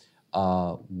Morgan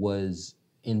was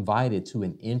invited to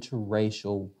an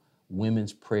interracial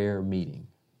women's prayer meeting,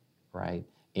 right,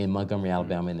 in Montgomery,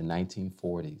 Alabama in the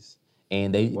 1940s,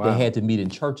 and they had to meet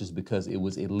in churches because it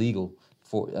was illegal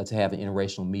to have an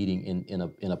interracial meeting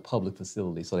in a public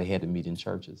facility, so they had to meet in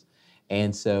churches.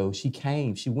 And so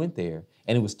she went there,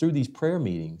 and it was through these prayer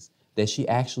meetings that she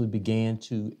actually began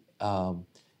to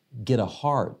get a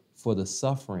heart for the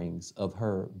sufferings of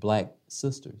her Black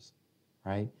sisters,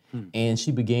 right? And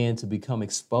she began to become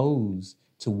exposed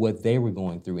to what they were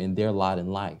going through in their lot in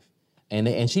life.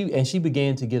 And she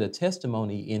began to get a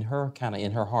testimony in her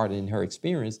heart and in her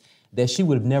experience that she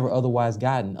would have never otherwise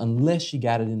gotten unless she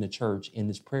got it in the church in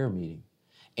this prayer meeting.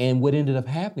 And what ended up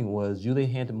happening was Julia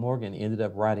Hampton Morgan ended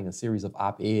up writing a series of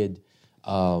op-ed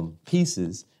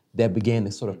pieces that began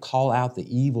to sort of call out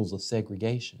the evils of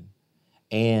segregation.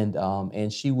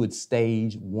 And she would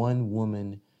stage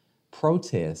one-woman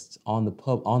protests on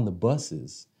the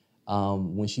buses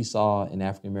when she saw an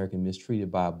African American mistreated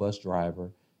by a bus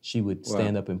driver. She would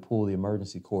stand up and pull the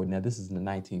emergency cord. Now, this is in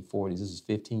the 1940s. This is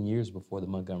 15 years before the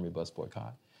Montgomery bus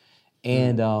boycott.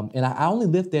 And I only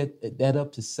lift that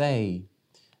up to say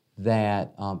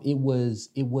that it was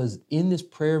in this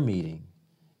prayer meeting,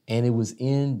 and it was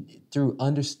through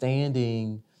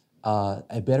understanding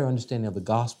a better understanding of the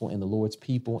gospel and the Lord's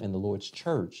people and the Lord's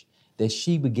church that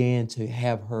she began to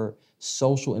have her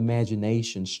social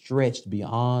imagination stretched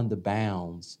beyond the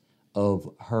bounds of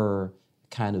her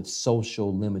kind of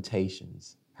social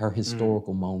limitations, her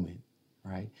historical moment,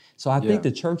 right? So I think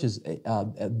the church is we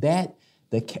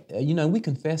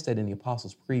confess that in the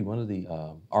Apostles' Creed. One of the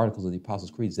articles of the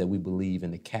Apostles' Creed is that we believe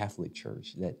in the Catholic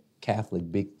Church, that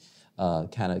Catholic big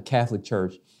kind of Catholic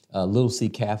Church, little c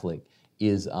Catholic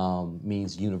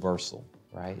means universal,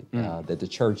 right? That the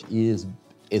church is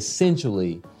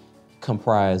essentially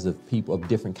comprised of people, of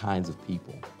different kinds of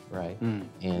people, right?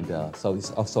 And so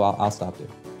I'll stop there.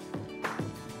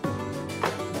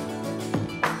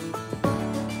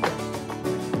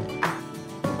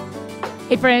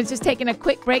 Hey friends, just taking a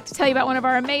quick break to tell you about one of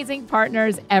our amazing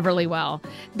partners, Everlywell.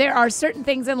 There are certain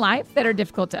things in life that are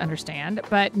difficult to understand,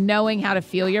 but knowing how to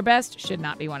feel your best should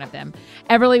not be one of them.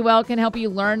 Everlywell can help you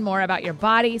learn more about your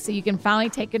body so you can finally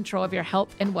take control of your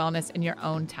health and wellness in your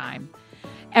own time.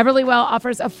 Everlywell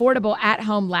offers affordable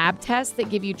at-home lab tests that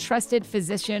give you trusted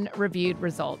physician-reviewed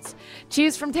results.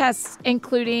 Choose from tests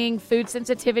including food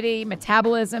sensitivity,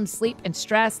 metabolism, sleep and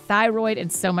stress, thyroid,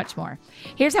 and so much more.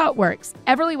 Here's how it works.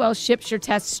 Everlywell ships your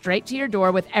tests straight to your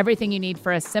door with everything you need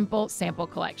for a simple sample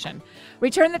collection.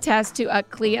 Return the test to a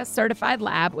CLIA-certified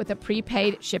lab with a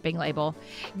prepaid shipping label.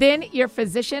 Then your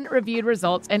physician-reviewed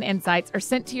results and insights are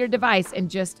sent to your device in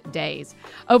just days.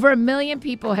 Over 1 million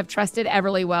people have trusted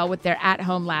Everlywell with their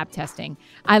at-home lab testing.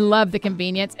 I love the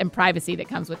convenience and privacy that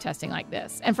comes with testing like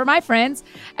this. And for my friends,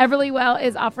 Everlywell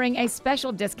is offering a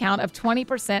special discount of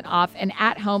 20% off an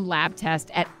at-home lab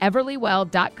test at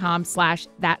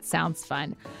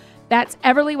everlywell.com/thatsoundsfun. That's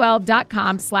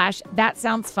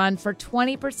everlywell.com/thatsoundsfun for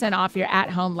 20% off your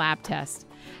at-home lab test.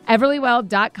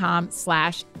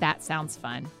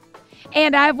 everlywell.com/thatsoundsfun.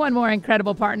 And I have one more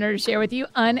incredible partner to share with you,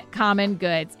 Uncommon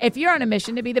Goods. If you're on a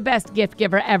mission to be the best gift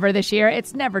giver ever this year,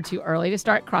 it's never too early to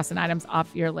start crossing items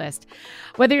off your list.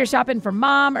 Whether you're shopping for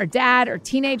mom or dad or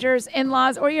teenagers,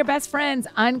 in-laws, or your best friends,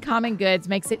 Uncommon Goods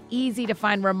makes it easy to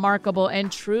find remarkable and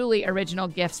truly original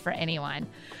gifts for anyone.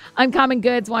 Uncommon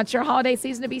Goods wants your holiday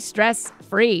season to be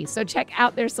stress-free, so check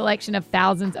out their selection of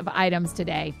thousands of items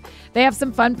today. They have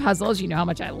some fun puzzles, you know how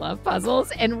much I love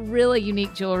puzzles, and really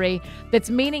unique jewelry that's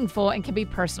meaningful and can be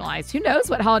personalized. Who knows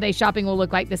what holiday shopping will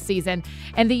look like this season?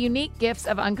 And the unique gifts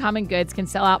of Uncommon Goods can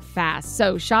sell out fast,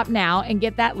 so shop now and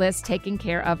get that list taken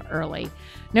care of early.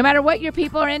 No matter what your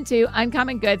people are into,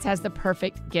 Uncommon Goods has the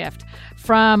perfect gift.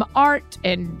 From art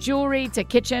and jewelry to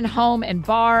kitchen, home, and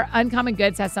bar, Uncommon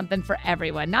Goods has something for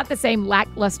everyone. Not the same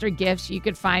lackluster gifts you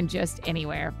could find just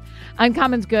anywhere.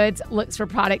 Uncommon Goods looks for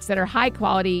products that are high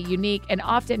quality, unique, and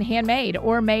often handmade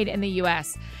or made in the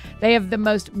U.S. They have the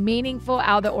most meaningful,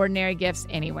 out-of-the-ordinary gifts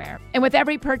anywhere. And with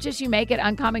every purchase you make at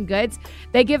Uncommon Goods,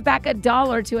 they give back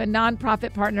 $1 to a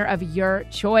nonprofit partner of your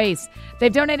choice.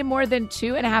 They've donated more than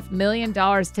 $2.5 million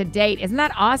to date. Isn't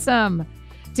that awesome?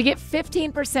 To get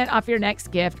 15% off your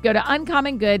next gift, go to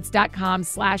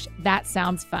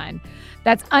uncommongoods.com/thatsoundsfun.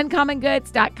 That's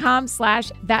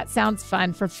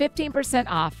uncommongoods.com/thatsoundsfun for 15%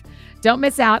 off. Don't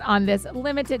miss out on this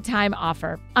limited time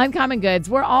offer. Uncommon Goods,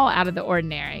 we're all out of the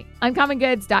ordinary.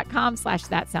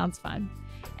 uncommongoods.com/thatsoundsfun.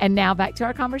 And now back to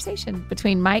our conversation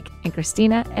between Mike and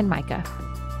Christina and Micah.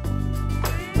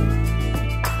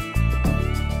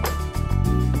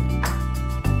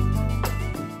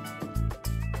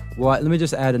 Well, let me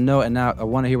just add a note, and now I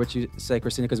want to hear what you say,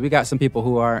 Christina, because we got some people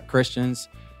who aren't Christians,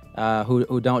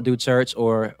 who don't do church,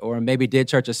 or maybe did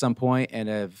church at some point and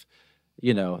have,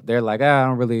 they're like, I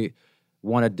don't really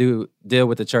want to deal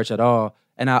with the church at all.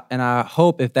 And I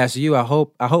hope if that's you, I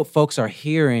hope folks are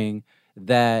hearing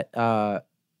that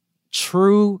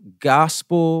true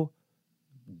gospel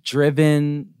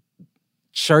driven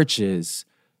churches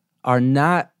are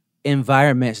not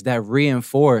environments that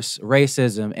reinforce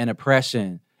racism and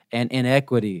oppression and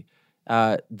inequity.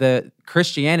 The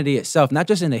Christianity itself, not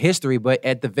just in the history, but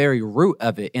at the very root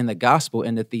of it, in the gospel,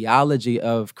 in the theology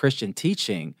of Christian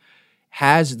teaching,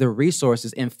 has the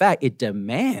resources. In fact, it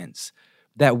demands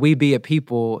that we be a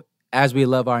people, as we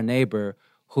love our neighbor,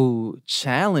 who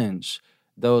challenge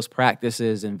those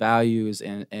practices and values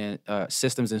and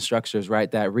systems and structures,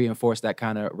 right, that reinforce that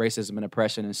kind of racism and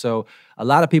oppression. And so a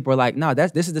lot of people are like, no,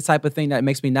 this is the type of thing that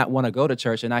makes me not want to go to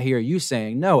church. And I hear you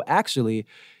saying, no, actually,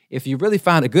 if you really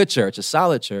find a good church, a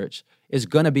solid church, is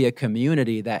going to be a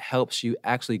community that helps you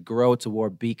actually grow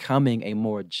toward becoming a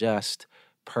more just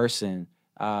person.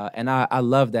 And I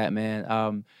love that,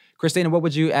 man. Christina, what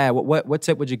would you add? What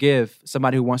tip would you give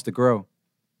somebody who wants to grow?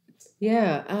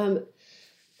 Yeah.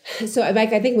 So,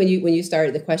 Mike, I think when you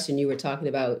started the question, you were talking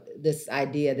about this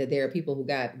idea that there are people who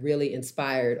got really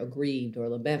inspired or grieved or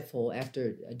lamentful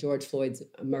after George Floyd's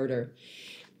murder.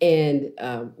 And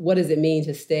what does it mean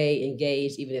to stay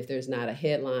engaged even if there's not a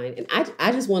headline? And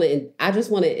I just want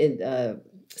to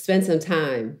spend some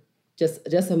time,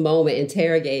 just a moment,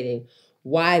 interrogating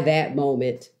why that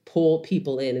moment pulled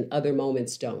people in and other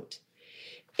moments don't.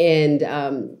 And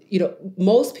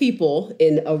most people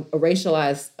in a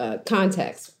racialized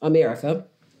context, America,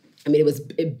 I mean,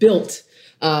 it built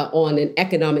on an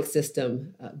economic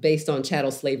system based on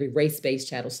chattel slavery, race-based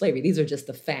chattel slavery. These are just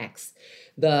the facts.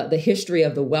 The history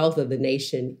of the wealth of the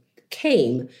nation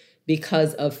came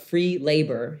because of free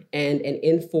labor and an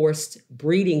enforced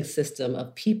breeding system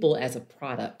of people as a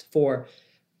product for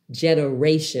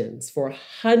generations, for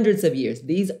hundreds of years.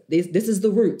 This is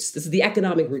the roots. This is the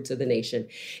economic roots of the nation.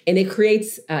 And it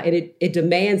creates, and it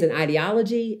demands an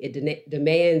ideology. It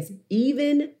demands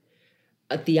even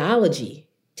a theology,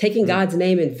 taking God's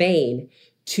name in vain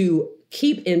to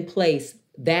keep in place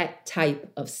that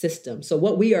type of system. So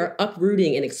what we are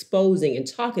uprooting and exposing and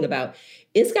talking about,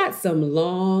 it's got some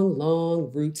long,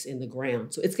 long roots in the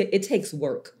ground. So it takes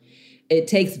work. It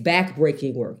takes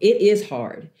backbreaking work. It is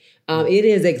hard. It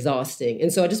is exhausting.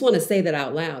 And so I just want to say that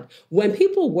out loud. When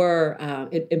people were,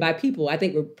 and by people, I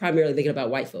think we're primarily thinking about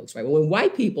white folks, right? When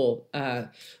white people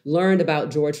learned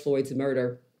about George Floyd's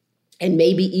murder and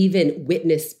maybe even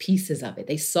witnessed pieces of it,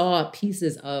 they saw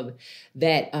pieces of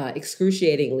that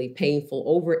excruciatingly painful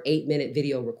over 8-minute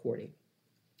video recording.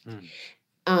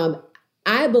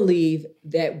 I believe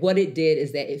that what it did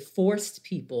is that it forced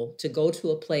people to go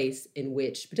to a place in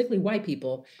which, particularly white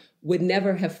people, would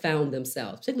never have found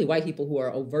themselves, particularly white people who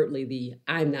are overtly the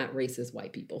I'm not racist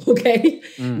white people, okay?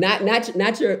 Not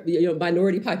your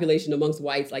minority population amongst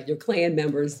whites, like your Klan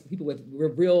members, people with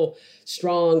real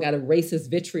strong kind of racist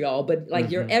vitriol, but like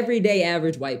your everyday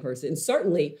average white person, and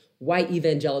certainly white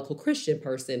evangelical Christian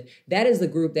person, that is the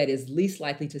group that is least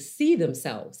likely to see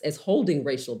themselves as holding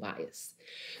racial bias.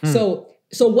 So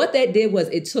what that did was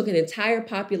it took an entire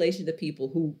population of people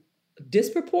who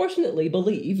disproportionately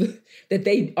believe that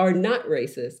they are not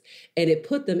racist, and it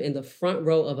put them in the front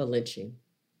row of a lynching,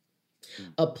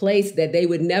 a place that they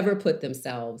would never put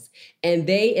themselves. And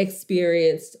they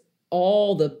experienced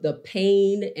all the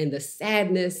pain and the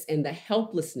sadness and the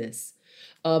helplessness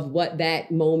of what that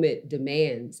moment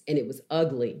demands. And it was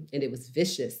ugly, and it was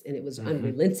vicious, and it was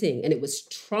unrelenting, and it was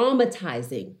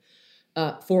traumatizing.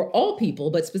 For all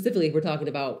people, but specifically if we're talking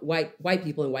about white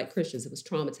people and white Christians, it was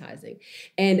traumatizing.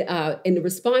 And in the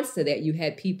response to that, you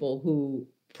had people who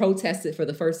protested for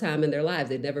the first time in their lives.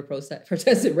 They'd never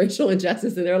protested racial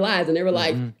injustice in their lives. And they were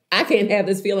like, I can't have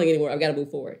this feeling anymore. I've got to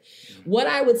move forward. What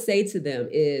I would say to them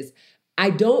is,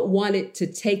 I don't want it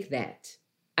to take that.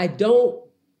 I don't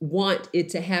want it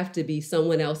to have to be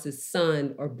someone else's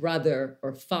son or brother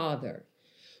or father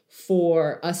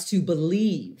for us to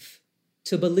believe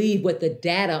what the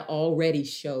data already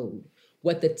showed,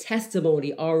 what the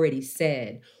testimony already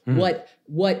said,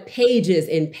 what pages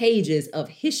and pages of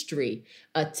history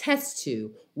attest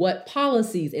to, what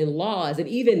policies and laws and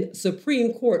even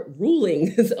Supreme Court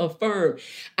rulings affirm.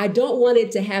 I don't want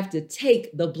it to have to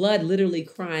take the blood literally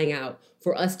crying out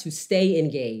for us to stay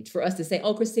engaged, for us to say,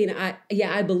 oh, Christina,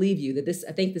 I believe you, that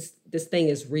I think this thing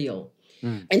is real.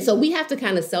 And so we have to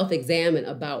kind of self-examine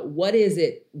about what is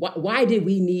it, why did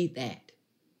we need that?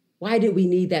 Why did we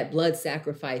need that blood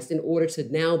sacrifice in order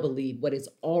to now believe what has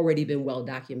already been well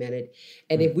documented?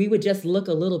 And if we would just look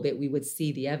a little bit, we would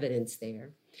see the evidence there.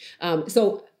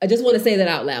 So I just want to say that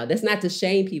out loud. That's not to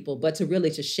shame people, but to really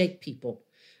to shake people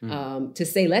to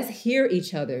say, let's hear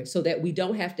each other so that we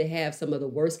don't have to have some of the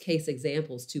worst case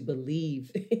examples to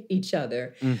believe each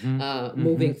other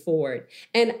moving forward.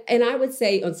 And I would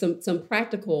say on some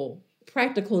practical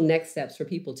next steps for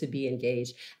people to be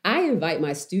engaged, I invite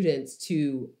my students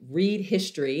to read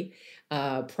history,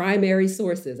 primary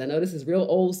sources. I know this is real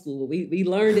old school. We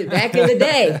learned it back in the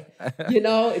day.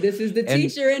 This is the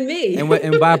teacher in me.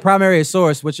 And by primary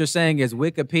source, what you're saying is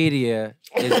Wikipedia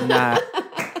is not.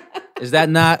 Is that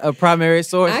not a primary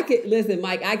source? Listen,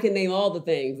 Mike. I can name all the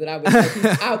things that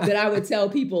I would tell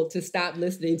people to stop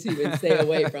listening to and stay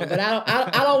away from. But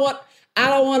I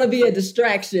don't want to be a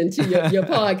distraction to your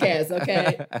podcast.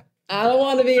 Okay, I don't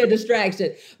want to be a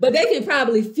distraction. But they can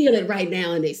probably feel it right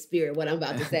now in their spirit what I'm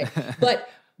about to say.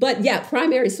 But yeah,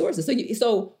 primary sources.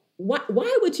 So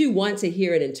why would you want to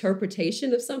hear an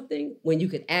interpretation of something when you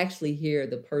could actually hear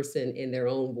the person in their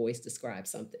own voice describe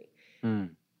something?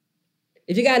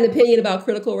 If you got an opinion about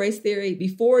critical race theory,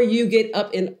 before you get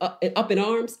up in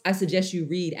arms, I suggest you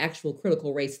read actual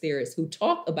critical race theorists who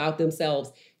talk about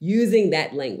themselves using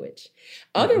that language.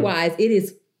 Otherwise, it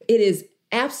is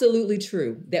absolutely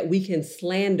true that we can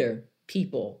slander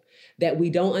people that we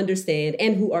don't understand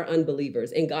and who are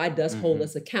unbelievers. And God does hold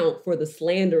us account for the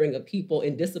slandering of people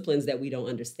in disciplines that we don't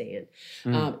understand.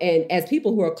 And as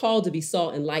people who are called to be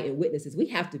salt and light and witnesses, we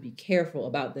have to be careful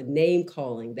about the name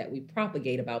calling that we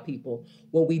propagate about people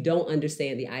when we don't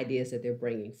understand the ideas that they're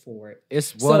bringing forward.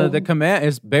 It's one of the commands,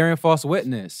 it's bearing false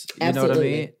witness. You know what I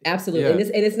mean? Absolutely.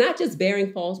 Yeah. And it's not just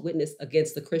bearing false witness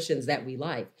against the Christians that we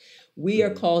like. We are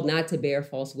called not to bear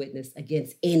false witness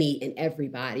against any and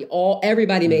everybody,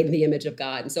 everybody made in the image of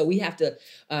God. And so we have to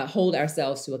hold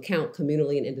ourselves to account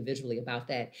communally and individually about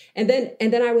that. And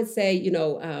then I would say,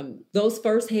 those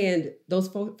firsthand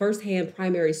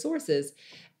primary sources,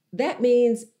 that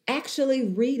means actually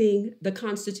reading the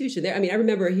Constitution. I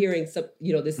remember hearing some,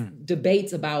 this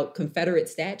debates about Confederate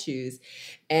statues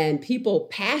and people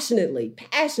passionately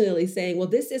saying, well,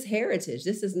 this is heritage.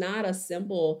 This is not a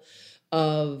symbol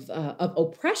of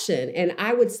oppression. And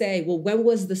I would say, well, when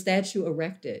was the statue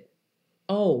erected?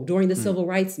 Oh, during the Civil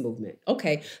Rights Movement.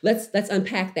 Okay, let's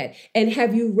unpack that. And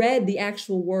have you read the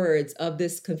actual words of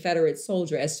this Confederate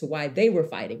soldier as to why they were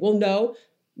fighting? Well, no,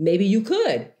 maybe you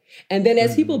could. And then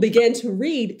as people began to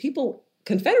read,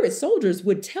 Confederate soldiers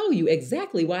would tell you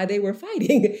exactly why they were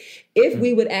fighting if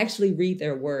we would actually read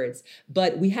their words.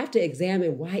 But we have to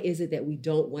examine, why is it that we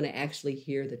don't want to actually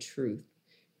hear the truth?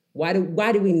 Why do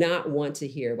we not want to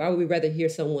hear? Why would we rather hear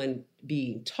someone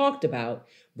being talked about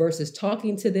versus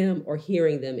talking to them or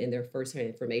hearing them in their firsthand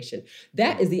information?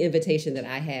 That is the invitation that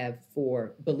I have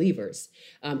for believers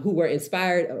who were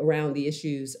inspired around the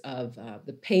issues of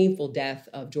the painful death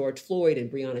of George Floyd and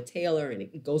Breonna Taylor, and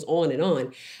it goes on and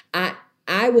on.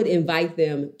 I would invite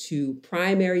them to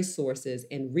primary sources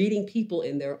and reading people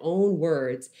in their own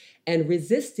words and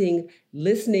resisting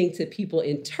listening to people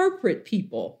interpret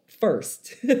people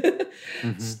first.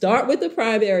 Start with the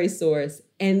primary source,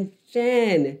 and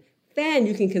then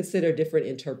you can consider different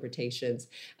interpretations.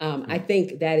 I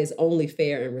think that is only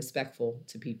fair and respectful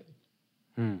to people.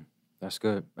 That's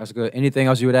good. That's good. Anything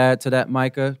else you would add to that,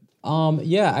 Micah?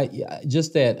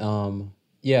 Just that.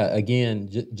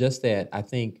 Just that.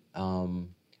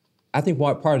 I think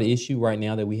what part of the issue right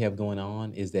now that we have going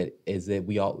on is that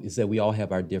we all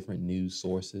have our different news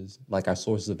sources, like our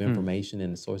sources of information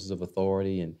and the sources of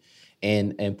authority,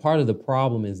 and part of the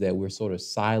problem is that we're sort of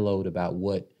siloed about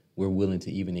what we're willing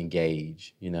to even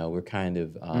engage. We're kind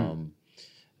of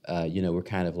we're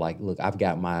kind of like, look, I've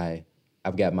got my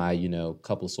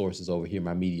couple of sources over here,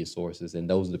 my media sources, and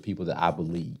those are the people that I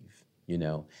believe.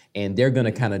 And they're going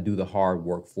to kind of do the hard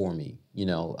work for me.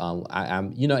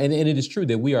 And it is true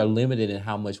that we are limited in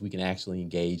how much we can actually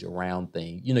engage around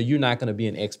things. You're not going to be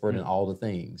an expert in all the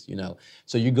things.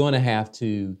 So you're going to have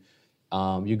to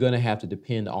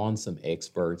depend on some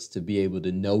experts to be able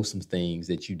to know some things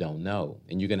that you don't know,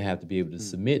 and you're going to have to be able to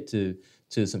submit to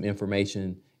some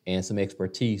information and some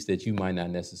expertise that you might not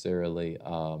necessarily.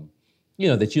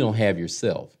 That you don't have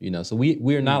yourself, So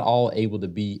we're not all able to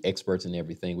be experts in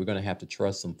everything. We're going to have to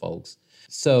trust some folks.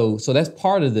 So that's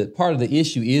part of the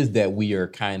issue, is that we are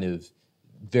kind of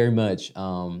very much,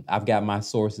 I've got my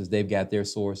sources, they've got their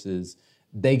sources.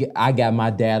 I got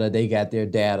my data, they got their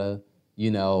data,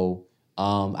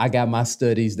 I got my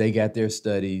studies, they got their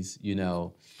studies,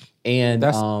 and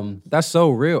that's so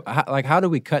real. How do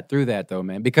we cut through that though,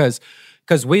 man? Because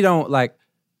we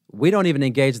don't even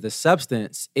engage the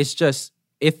substance. It's just,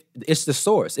 if it's the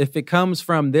source. If it comes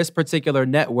from this particular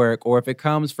network, or if it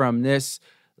comes from this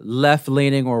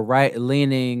left-leaning or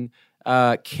right-leaning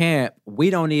camp, we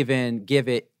don't even give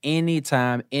it any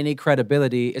time, any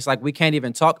credibility. It's like we can't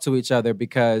even talk to each other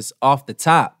because off the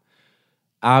top,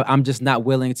 I'm just not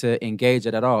willing to engage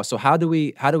it at all. So how do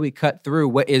we cut through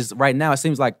what is right now? It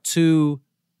seems like two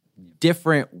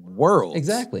different worlds.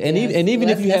 Exactly, and even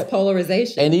if you have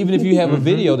polarization, and even if you have a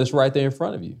video that's right there in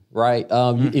front of you, right?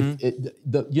 What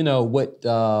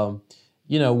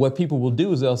people will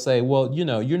do is they'll say, well,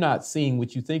 you're not seeing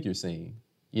what you think you're seeing.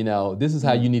 This is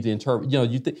how you need to interpret.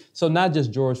 So not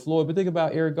just George Floyd, but think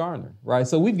about Eric Garner, right?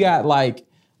 So we've got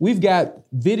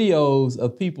videos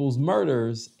of people's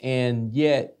murders, and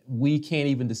yet we can't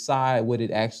even decide what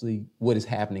is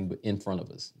happening in front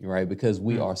of us, right? Because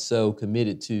we are so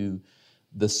committed to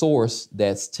the source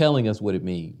that's telling us what it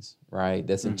means, right?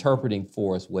 That's interpreting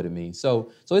for us what it means.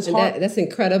 So it's hard. That's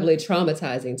incredibly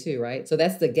traumatizing too, right? So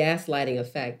that's the gaslighting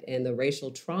effect and the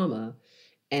racial trauma.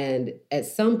 And at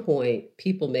some point,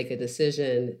 people make a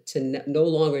decision to no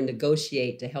longer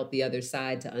negotiate to help the other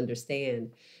side to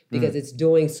understand, because it's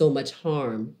doing so much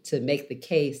harm to make the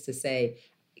case to say,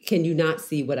 can you not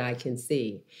see what I can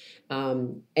see?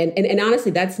 And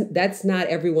honestly, that's not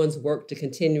everyone's work to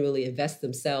continually invest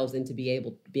themselves into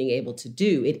being able to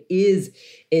do. It is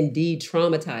indeed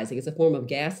traumatizing. It's a form of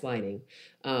gaslighting.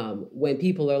 When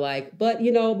people are like, but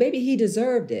maybe he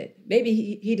deserved it.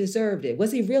 Maybe he deserved it.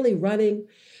 Was he really running?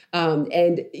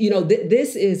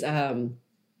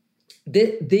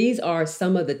 These are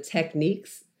some of the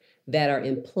techniques that are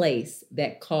in place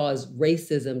that cause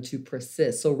racism to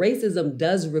persist. So racism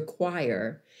does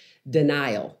require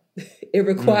denial. It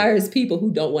requires people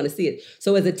who don't want to see it.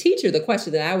 So as a teacher, the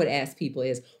question that I would ask people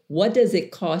is, what does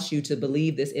it cost you to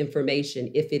believe this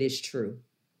information if it is true?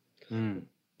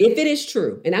 If it is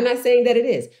true, and I'm not saying that it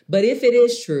is, but if it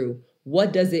is true,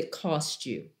 what does it cost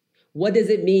you? What does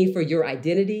it mean for your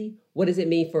identity? What does it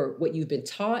mean for what you've been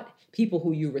taught? People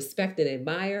who you respect and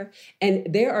admire.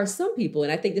 And there are some people,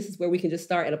 and I think this is where we can just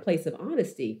start at a place of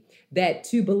honesty, that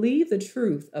to believe the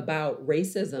truth about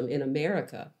racism in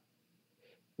America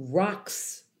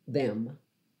rocks them.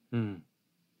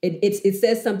 It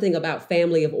says something about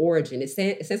family of origin. It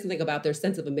says something about their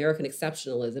sense of American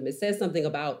exceptionalism. It says something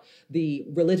about the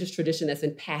religious tradition that's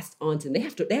been passed on to them.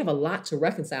 They have a lot to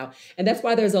reconcile. And that's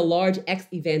why there's a large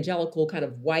ex-evangelical kind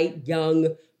of white,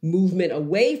 young movement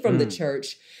away from the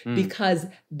church, because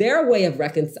their way of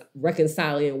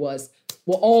reconciling was,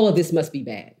 well, all of this must be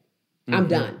bad. I'm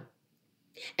done.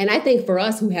 And I think for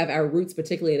us who have our roots,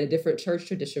 particularly in a different church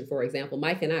tradition, for example,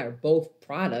 Mike and I are both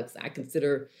products. I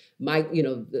consider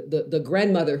the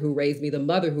grandmother who raised me, the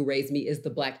mother who raised me is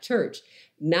the Black church.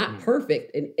 Not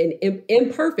perfect and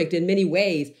imperfect in many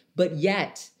ways, but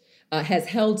yet has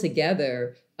held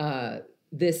together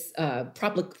this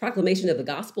proclamation of the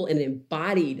gospel and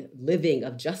embodied living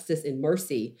of justice and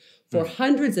mercy for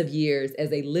hundreds of years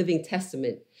as a living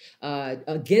testament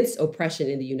against oppression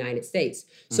in the United States.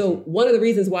 So one of the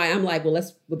reasons why I'm like, well,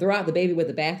 let's throw out the baby with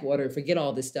the bathwater and forget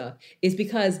all this stuff is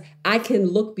because I can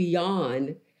look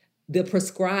beyond the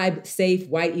prescribed safe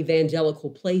white evangelical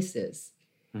places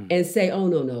and say, oh,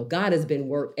 no, God has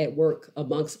been at work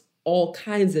amongst all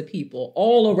kinds of people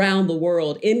all around the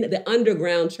world in the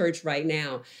underground church right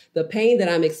now. The pain that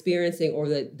I'm experiencing or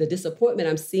the disappointment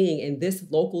I'm seeing in this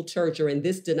local church or in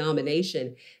this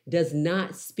denomination does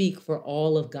not speak for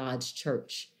all of God's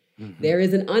church. There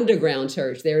is an underground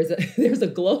church. There's a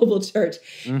global church.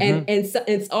 And so,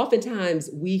 it's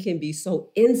oftentimes we can be so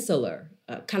insular,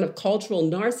 kind of cultural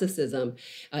narcissism,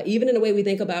 even in the way we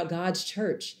think about God's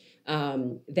church,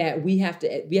 that we have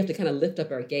to kind of lift up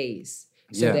our gaze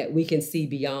so that we can see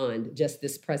beyond just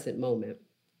this present moment.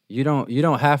 You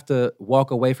don't have to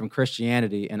walk away from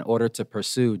Christianity in order to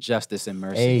pursue justice and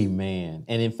mercy. Amen.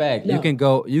 And in fact, you can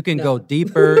go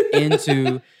deeper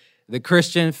into the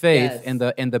Christian faith and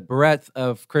the breadth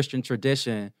of Christian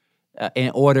tradition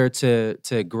in order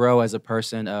to grow as a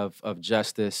person of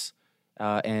justice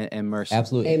and mercy.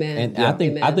 Absolutely. Amen.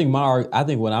 And I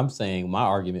think what I'm saying, my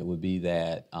argument would be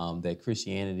that that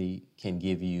Christianity can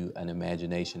give you an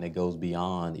imagination that goes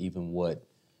beyond even what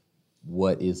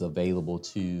is available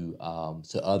to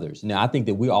others. Now, I think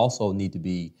that we also need to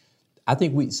be.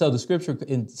 So the scripture,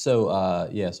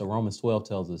 so Romans 12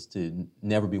 tells us to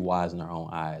never be wise in our own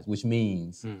eyes, which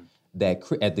means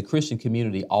that the Christian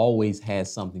community always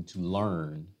has something to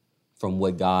learn from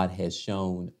what God has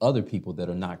shown other people that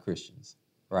are not Christians,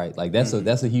 right? Like that's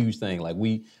a huge thing. Like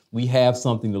we have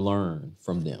something to learn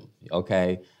from them,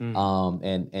 okay?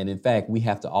 And in fact, we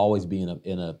have to always be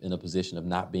in a position of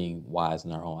not being wise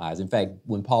in our own eyes. In fact,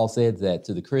 when Paul said that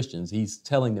to the Christians, he's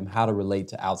telling them how to relate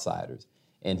to outsiders.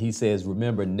 And he says,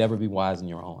 remember, never be wise in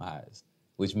your own eyes,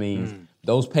 which means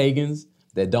those pagans,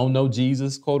 that don't know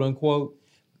Jesus, quote unquote,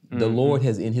 the Lord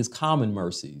has, in his common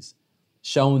mercies,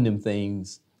 shown them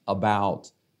things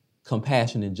about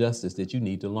compassion and justice that you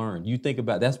need to learn. You think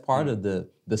about, that's part of the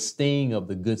sting of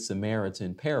the Good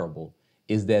Samaritan parable,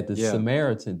 is that the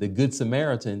Good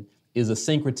Samaritan is a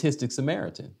syncretistic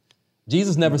Samaritan.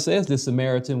 Jesus never says this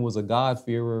Samaritan was a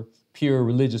God-fearer, pure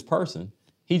religious person.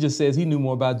 He just says he knew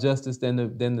more about justice than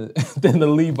the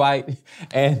Levite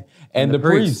and the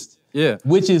priest. Yeah.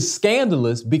 Which is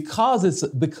scandalous because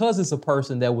it's a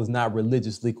person that was not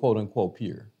religiously, quote unquote,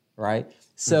 pure, right?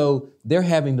 So they're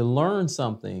having to learn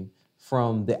something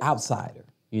from the outsider,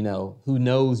 who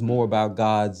knows more about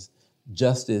God's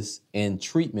justice and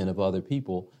treatment of other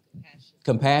people,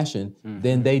 compassion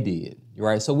than they did,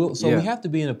 right? So we have to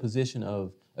be in a position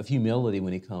of humility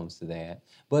when it comes to that.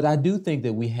 But I do think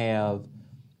that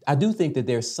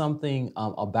there's something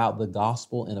about the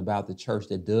gospel and about the church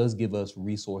that does give us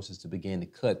resources to begin to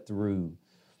cut through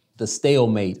the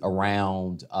stalemate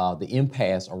around the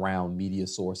impasse around media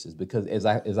sources. Because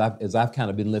as I've kind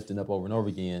of been lifting up over and over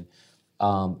again,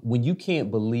 when you can't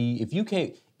believe, if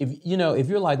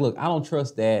you're like, look, I don't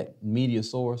trust that media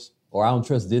source, or I don't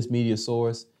trust this media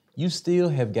source, you still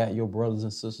have got your brothers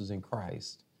and sisters in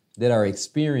Christ that are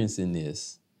experiencing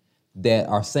this, that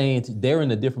are saying, they're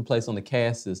in a different place on the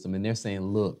caste system, and they're saying,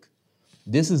 look,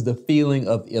 this is the feeling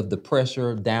of the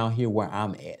pressure down here where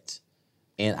I'm at.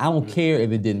 And I don't care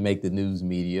if it didn't make the news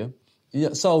media.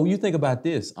 So you think about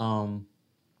this, so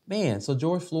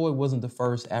George Floyd wasn't the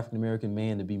first African-American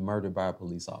man to be murdered by a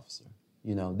police officer.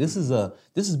 This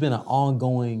has been an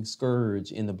ongoing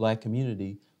scourge in the Black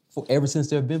community ever since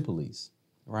there have been police,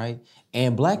 right?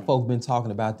 And Black folk been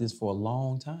talking about this for a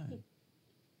long time.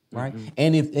 Right,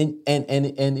 and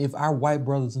if our white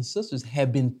brothers and sisters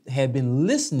had been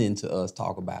listening to us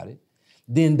talk about it,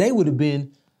 then they would have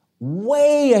been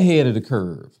way ahead of the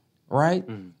curve, right?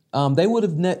 They would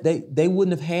have they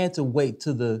wouldn't have had to wait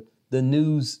till the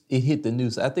news hit the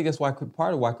news. I think that's why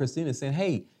part of why Christina is saying,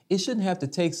 hey, it shouldn't have to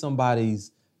take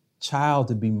somebody's child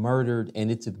to be murdered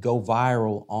and it to go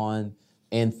viral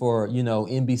and for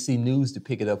NBC News to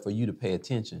pick it up for you to pay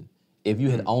attention. If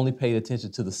you had only paid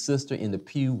attention to the sister in the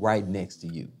pew right next to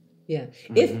you. Yeah.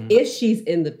 If she's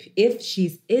in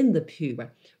the pew,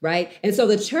 right? And so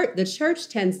the church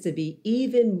tends to be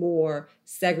even more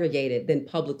segregated than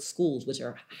public schools, which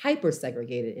are hyper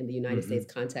segregated in the United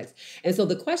States context. And so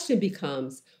the question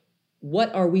becomes,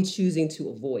 what are we choosing to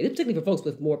avoid, particularly for folks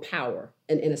with more power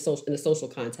in a social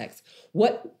context?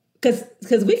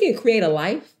 Because we can create a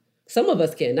life. Some of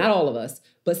us can, not all of us,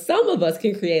 but some of us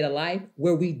can create a life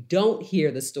where we don't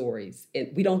hear the stories,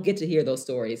 and we don't get to hear those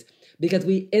stories because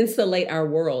we insulate our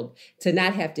world to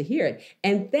not have to hear it.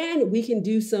 And then we can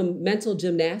do some mental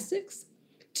gymnastics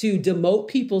to demote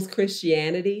people's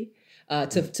Christianity,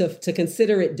 to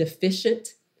consider it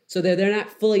deficient, so that they're not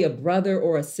fully a brother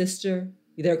or a sister.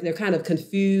 They're kind of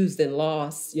confused and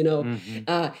lost,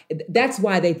 That's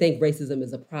why they think racism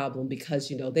is a problem, because,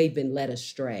 they've been led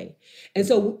astray. And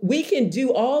so we can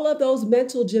do all of those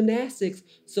mental gymnastics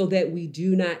so that we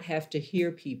do not have to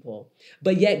hear people,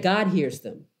 but yet God hears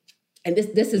them. And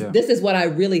this is what I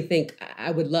really think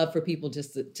I would love for people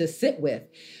just to sit with.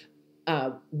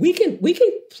 We can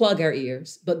plug our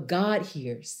ears, but God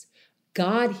hears.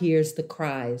 God hears the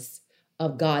cries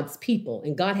of God's people,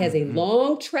 and God has a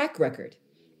long track record.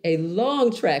 When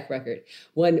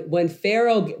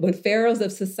pharaohs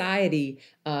of society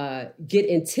get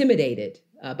intimidated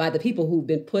by the people who've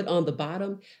been put on the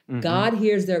bottom, God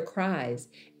hears their cries,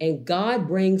 and God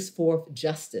brings forth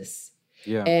justice.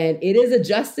 Yeah. And it is a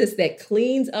justice that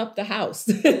cleans up the house.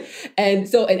 and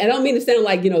I don't mean to sound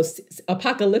like,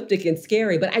 apocalyptic and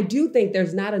scary, but I do think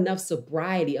there's not enough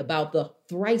sobriety about the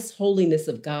thrice holiness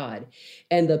of God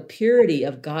and the purity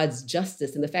of God's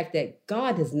justice, and the fact that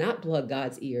God does not plug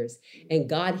God's ears, and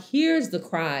God hears the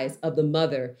cries of the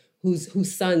mother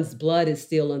whose son's blood is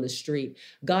still on the street.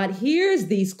 God hears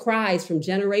these cries from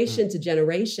generation to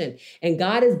generation, and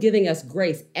God is giving us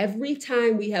grace. Every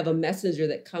time we have a messenger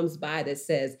that comes by that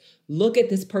says, look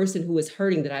at this person who is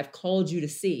hurting that I've called you to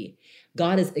see,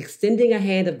 God is extending a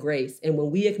hand of grace. And when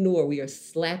we ignore, we are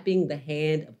slapping the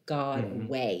hand of God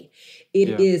away.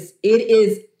 It is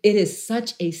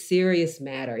such a serious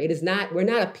matter. We're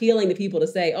not appealing to people to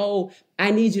say, oh, I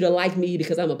need you to like me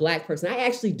because I'm a Black person. I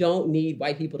actually don't need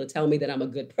white people to tell me that I'm a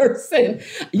good person.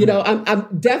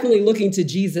 I'm definitely looking to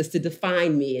Jesus to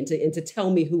define me and to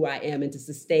tell me who I am and to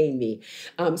sustain me.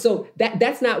 So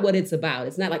that's not what it's about.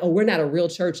 It's not like, oh, we're not a real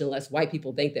church unless white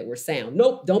people think that we're sound.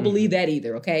 Nope, don't believe that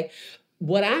either, okay?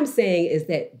 What I'm saying is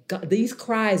that these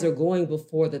cries are going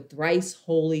before the thrice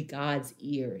holy God's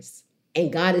ears.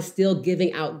 And God is still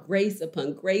giving out grace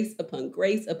upon grace upon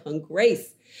grace upon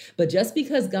grace. But just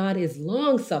because God is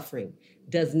long suffering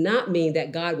does not mean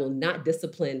that God will not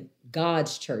discipline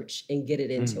God's church and get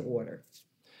it into order.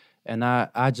 And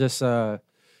I just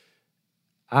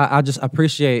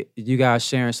appreciate you guys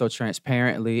sharing so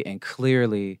transparently and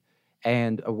clearly.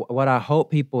 And what I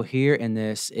hope people hear in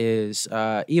this is,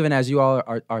 even as you all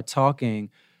are talking,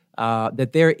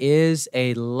 that there is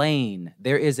a lane,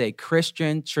 there is a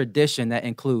Christian tradition that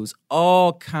includes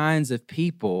all kinds of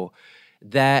people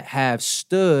that have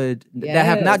stood, that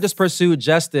have not just pursued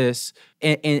justice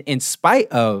in spite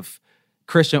of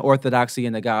Christian orthodoxy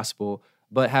in the gospel,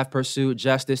 but have pursued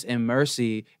justice and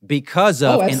mercy because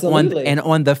of and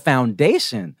on the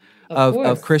foundation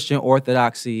of Christian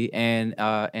orthodoxy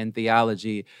and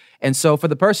theology. And so for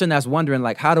the person that's wondering,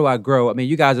 like, how do I grow? I mean,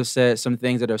 you guys have said some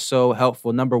things that are so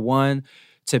helpful. Number one,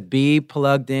 to be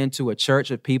plugged into a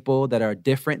church of people that are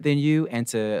different than you. And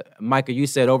to, Micah, you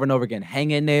said over and over again,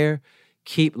 hang in there,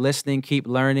 keep listening, keep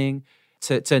learning,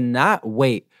 to not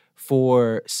wait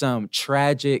for some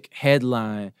tragic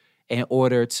headline in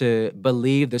order to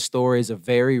believe the stories of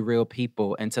very real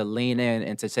people and to lean in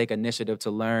and to take initiative to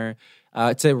learn,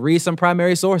 to read some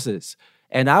primary sources.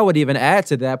 And I would even add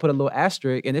to that, put a little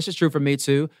asterisk, and this is true for me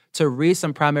too, to read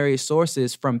some primary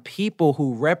sources from people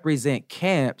who represent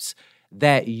camps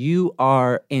that you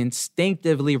are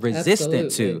instinctively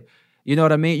resistant to. You know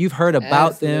what I mean? You've heard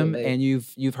about them and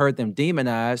you've heard them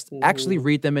demonized. Actually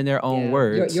read them in their own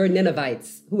words. Your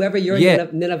Ninevites, whoever your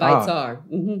Ninevites are.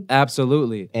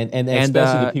 Absolutely. And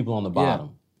especially the people on the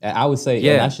bottom. I would say,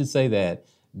 and I should say that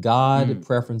God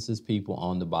preferences people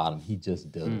on the bottom. He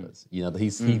just does. You know, he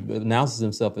announces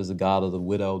himself as the God of the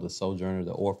widow, the sojourner,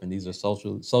 the orphan. These are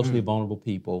socially vulnerable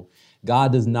people.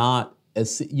 God does not,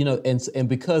 you know, and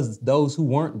because those who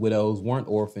weren't widows, weren't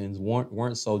orphans,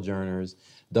 weren't sojourners,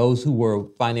 those who were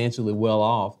financially well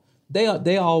off, they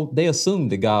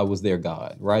assumed that God was their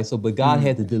God, right? So, but God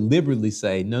had to deliberately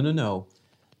say, no,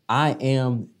 I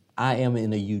am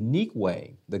in a unique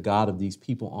way the God of these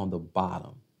people on the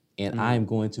bottom. And I am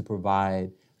going to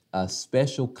provide a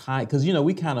special kind, because, you know,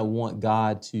 we kind of want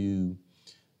God to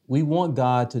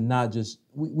not just,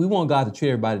 we want God to treat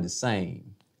everybody the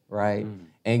same, right?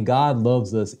 And God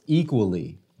loves us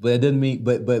equally, but it doesn't mean,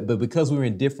 but because we're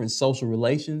in different social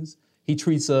relations, he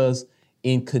treats us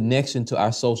in connection to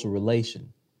our social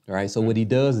relation, right? So what he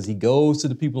does is he goes to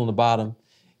the people on the bottom,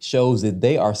 shows that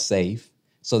they are safe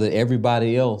so that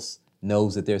everybody else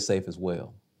knows that they're safe as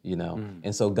well. You know,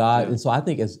 and so and so I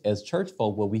think as church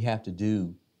folk, what we have to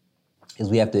do is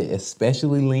we have to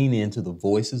especially lean into the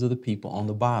voices of the people on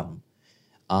the bottom.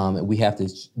 And we have to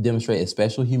demonstrate a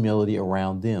special humility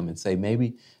around them and say,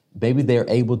 maybe they're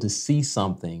able to see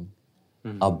something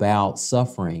about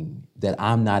suffering that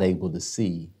I'm not able to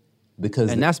see.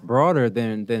 And that's broader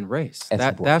than race.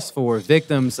 That's for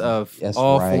victims of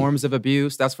all forms of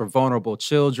abuse. That's for vulnerable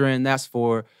children.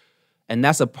 And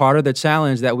that's a part of the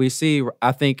challenge that we see,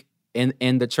 I think,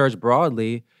 in the church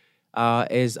broadly,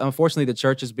 is unfortunately the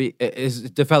church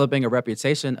is developing a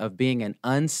reputation of being an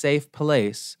unsafe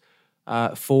place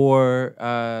for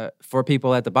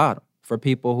people at the bottom, for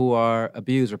people who are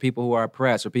abused, or people who are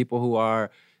oppressed, or people who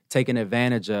are taken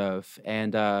advantage of.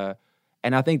 And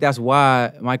I think that's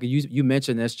why, Micah, you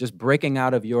mentioned this, just breaking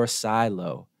out of your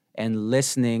silo and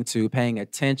listening to, paying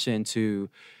attention to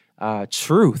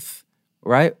truth.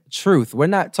 Right? Truth. We're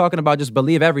not talking about just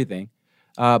believe everything,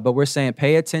 but we're saying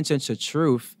pay attention to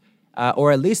truth,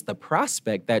 or at least the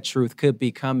prospect that truth could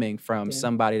be coming from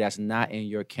somebody that's not in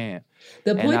your camp.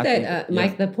 The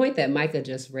point that Micah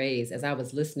just raised, as I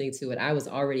was listening to it, I was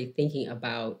already thinking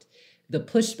about the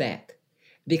pushback.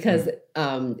 Because,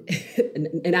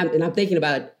 and I'm thinking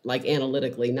about it like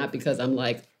analytically, not because I'm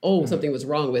like, something was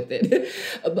wrong with it,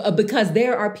 because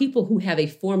there are people who have a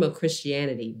form of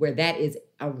Christianity where that is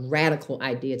a radical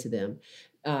idea to them.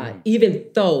 Even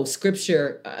though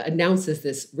Scripture announces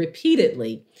this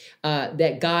repeatedly,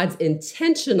 that God's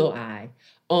intentional eye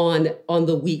on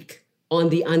the weak, on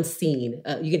the unseen.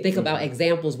 You can think about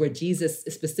examples where Jesus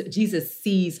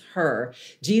sees her.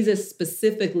 Jesus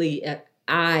specifically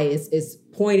eye is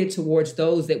pointed towards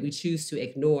those that we choose to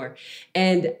ignore.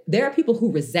 And there are people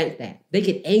who resent that. They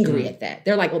get angry at that.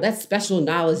 They're like, well, that's special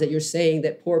knowledge that you're saying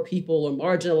that poor people or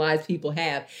marginalized people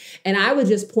have. And I would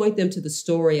just point them to the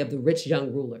story of the rich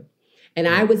young ruler. And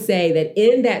I would say that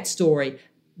in that story,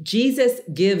 Jesus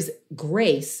gives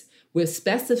grace with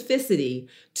specificity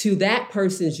to that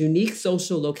person's unique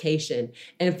social location.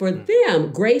 And for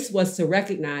them, grace was to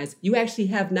recognize you actually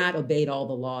have not obeyed all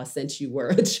the laws since you were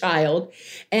a child.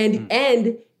 And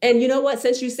you know what?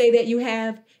 Since you say that you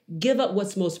have, give up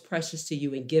what's most precious to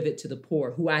you and give it to the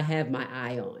poor who I have my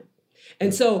eye on.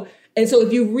 And so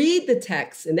if you read the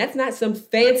text, and that's not some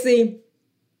fancy,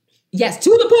 yes, to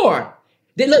the poor.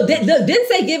 Didn't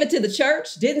say give it to the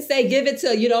church. Didn't say give it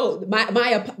to,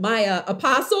 my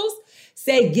apostles.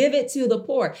 Say give it to the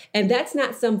poor. And that's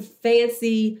not some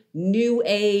fancy new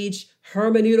age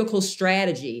hermeneutical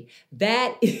strategy.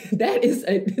 That's what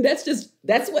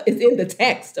is in the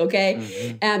text, okay?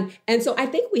 Mm-hmm. And so I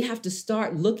think we have to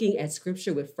start looking at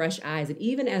scripture with fresh eyes. And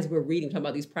even as we're reading, talking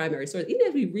about these primary sources, even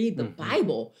as we read the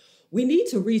Bible, we need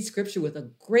to read scripture with a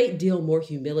great deal more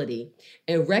humility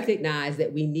and recognize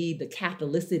that we need the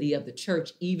Catholicity of the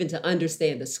church even to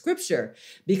understand the scripture,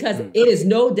 because it is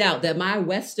no doubt that my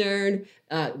Western,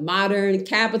 modern,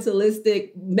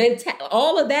 capitalistic mentality,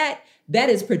 all of that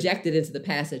is projected into the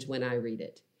passage when I read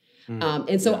it.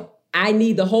 And so I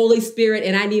need the Holy Spirit,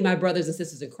 and I need my brothers and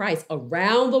sisters in Christ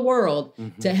around the world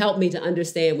to help me to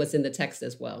understand what's in the text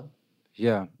as well.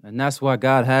 Yeah, and that's why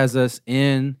God has us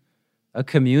in a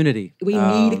community. We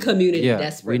need community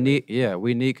desperately.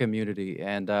 We need community.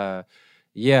 And man,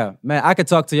 I could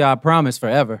talk to y'all, I promise,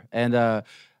 forever. And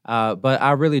but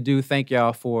I really do thank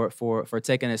y'all for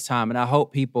taking this time. And I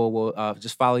hope people will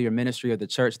just follow your ministry of the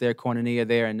church there, Koinonia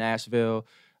there in Nashville,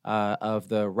 of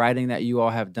the writing that you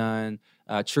all have done,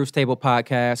 Truth Table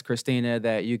podcast, Christina,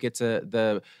 that you get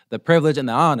to the privilege and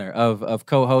the honor of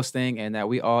co-hosting, and that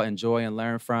we all enjoy and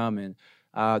learn from. And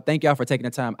thank y'all for taking the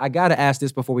time. I got to ask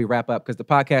this before we wrap up, because the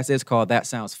podcast is called That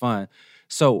Sounds Fun.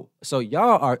 So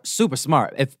y'all are super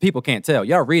smart. If people can't tell,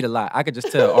 y'all read a lot. I could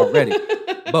just tell already.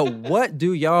 But what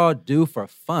do y'all do for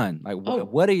fun? Like,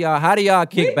 what do y'all? How do y'all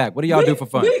kick back? What do y'all do for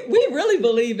fun? We really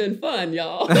believe in fun,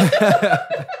 y'all.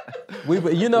 What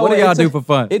do y'all do for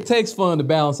fun? It takes fun to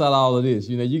balance out all of this.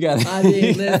 You got. I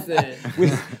mean, listen.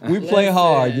 we play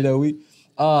hard. I'm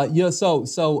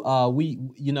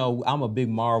a big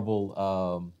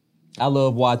Marvel. I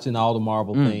love watching all the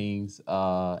Marvel things.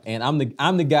 And I'm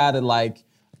the guy that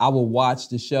I will watch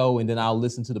the show and then I'll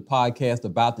listen to the podcast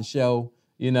about the show.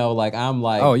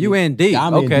 Oh, you in deep.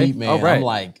 I'm in deep, man. All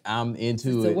right. I'm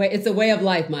into it. It's a way of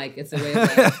life, Mike. It's a way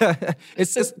of life.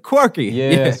 It's just quirky.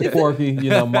 Yeah, it's quirky,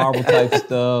 Marvel type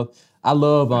stuff. I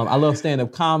love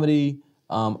stand-up comedy.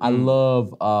 I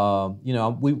love,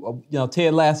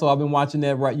 Ted Lasso. I've been watching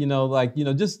that, right?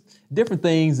 Just different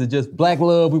things. And just Black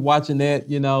Love. We watching that.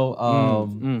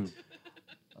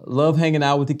 Love hanging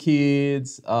out with the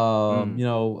kids.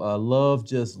 Love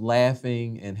just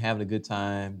laughing and having a good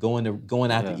time. Going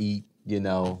out to eat.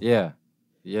 Yeah.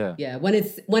 When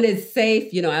it's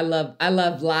safe, I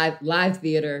love live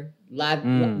theater, live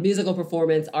musical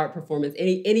performance, art performance,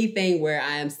 anything where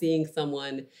I am seeing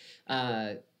someone.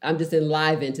 I'm just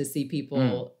enlivened to see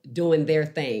people doing their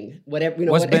thing. Whatever,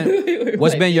 What's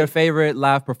been your favorite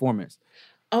live performance?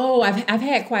 Oh, I've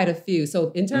had quite a few.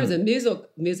 So in terms of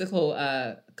musical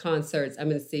concerts, I'm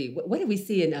going to see. What did we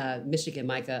see in Michigan,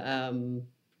 Micah?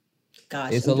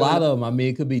 Gosh, it's a lot of them. I mean,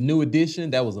 it could be New Edition.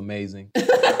 That was amazing.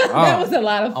 That was a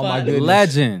lot of fun. Oh my goodness.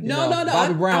 Legend. No.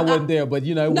 Bobby Brown wasn't there, but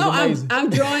it was amazing. I'm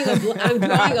drawing a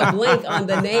blank on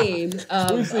the name.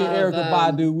 We've seen Erykah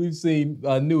Badu. We've seen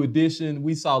New Edition.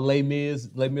 We saw Les Mis.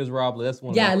 Les Miserables. That's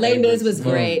one. Yeah, of my Les favorites. Mis was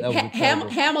great. Was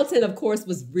Hamilton, of course,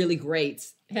 was really great.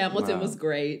 Hamilton was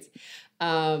great.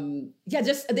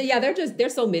 There's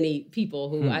so many people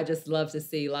who I just love to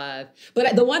see live.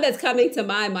 But the one that's coming to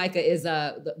mind, Micah, is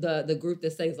the group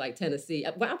that sings like Tennessee.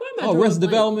 Why am I Arrested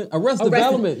Development. Arrested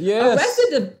Development. Yes.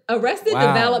 Arrested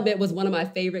Development was one of my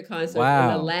favorite concerts in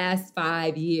the last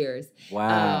 5 years.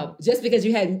 Wow. Just because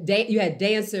you had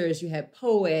dancers, you had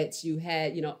poets, you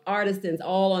had artisans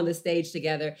all on the stage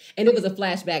together, and it was a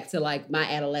flashback to like my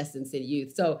adolescence and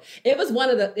youth. So it was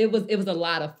it was a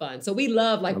lot of fun. So we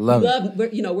love we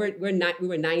were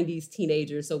 90s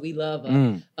teenagers, so we love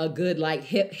a good like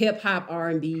hip hop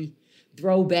R&B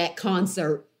throwback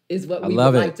concert is what we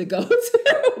would like to go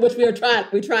to, which we're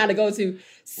trying to go to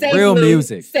safely, real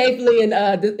music safely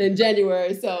in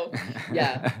January. So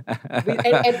yeah,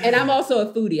 and I'm also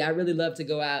a foodie. I really love to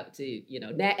go out to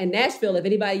and Nashville. If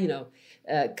anybody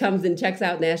comes and checks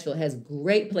out Nashville, has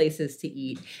great places to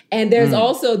eat, and there's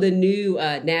also the new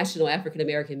National African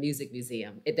American Music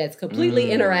Museum. That's completely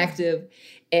interactive,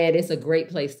 and it's a great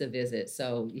place to visit.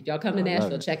 So if y'all come to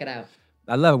Nashville, check it out.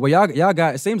 I love it. Well, y'all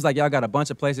got. It seems like y'all got a bunch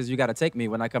of places you got to take me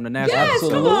when I come to Nashville. Yes,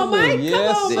 Absolutely. come on, Mike.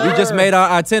 Yes. Come on, You just made our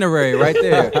itinerary right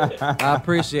there. I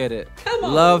appreciate it. Come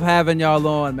on. Love having y'all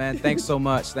on, man. Thanks so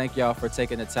much. Thank y'all for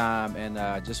taking the time and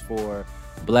just for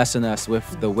blessing us with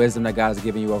the wisdom that God has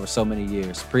given you over so many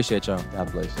years. Appreciate y'all.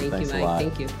 God bless you. Thank Thanks you, Mike. a lot.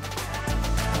 Thank you.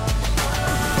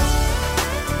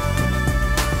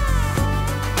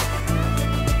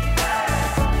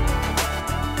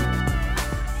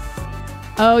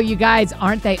 Oh, you guys,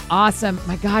 aren't they awesome?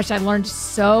 My gosh, I learned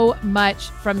so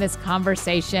much from this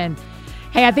conversation.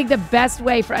 Hey, I think the best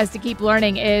way for us to keep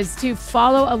learning is to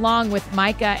follow along with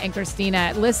Micah and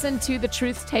Christina. Listen to the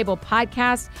Truth Table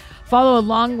podcast. Follow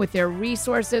along with their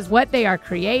resources, what they are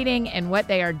creating and what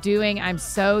they are doing. I'm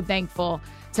so thankful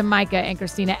to Micah and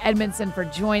Christina Edmondson for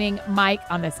joining Mike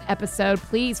on this episode.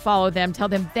 Please follow them. Tell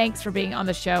them thanks for being on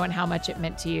the show and how much it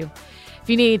meant to you. If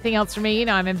you need anything else from me, you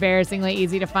know I'm embarrassingly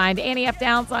easy to find. Annie F.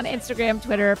 Downs on Instagram,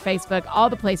 Twitter, Facebook,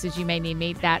 all the places you may need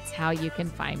me. That's how you can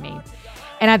find me.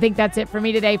 And I think that's it for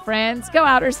me today, friends. Go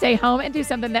out or stay home and do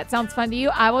something that sounds fun to you.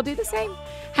 I will do the same.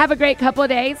 Have a great couple of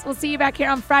days. We'll see you back here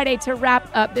on Friday to wrap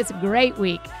up this great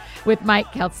week with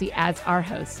Mike Kelsey as our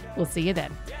host. We'll see you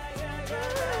then.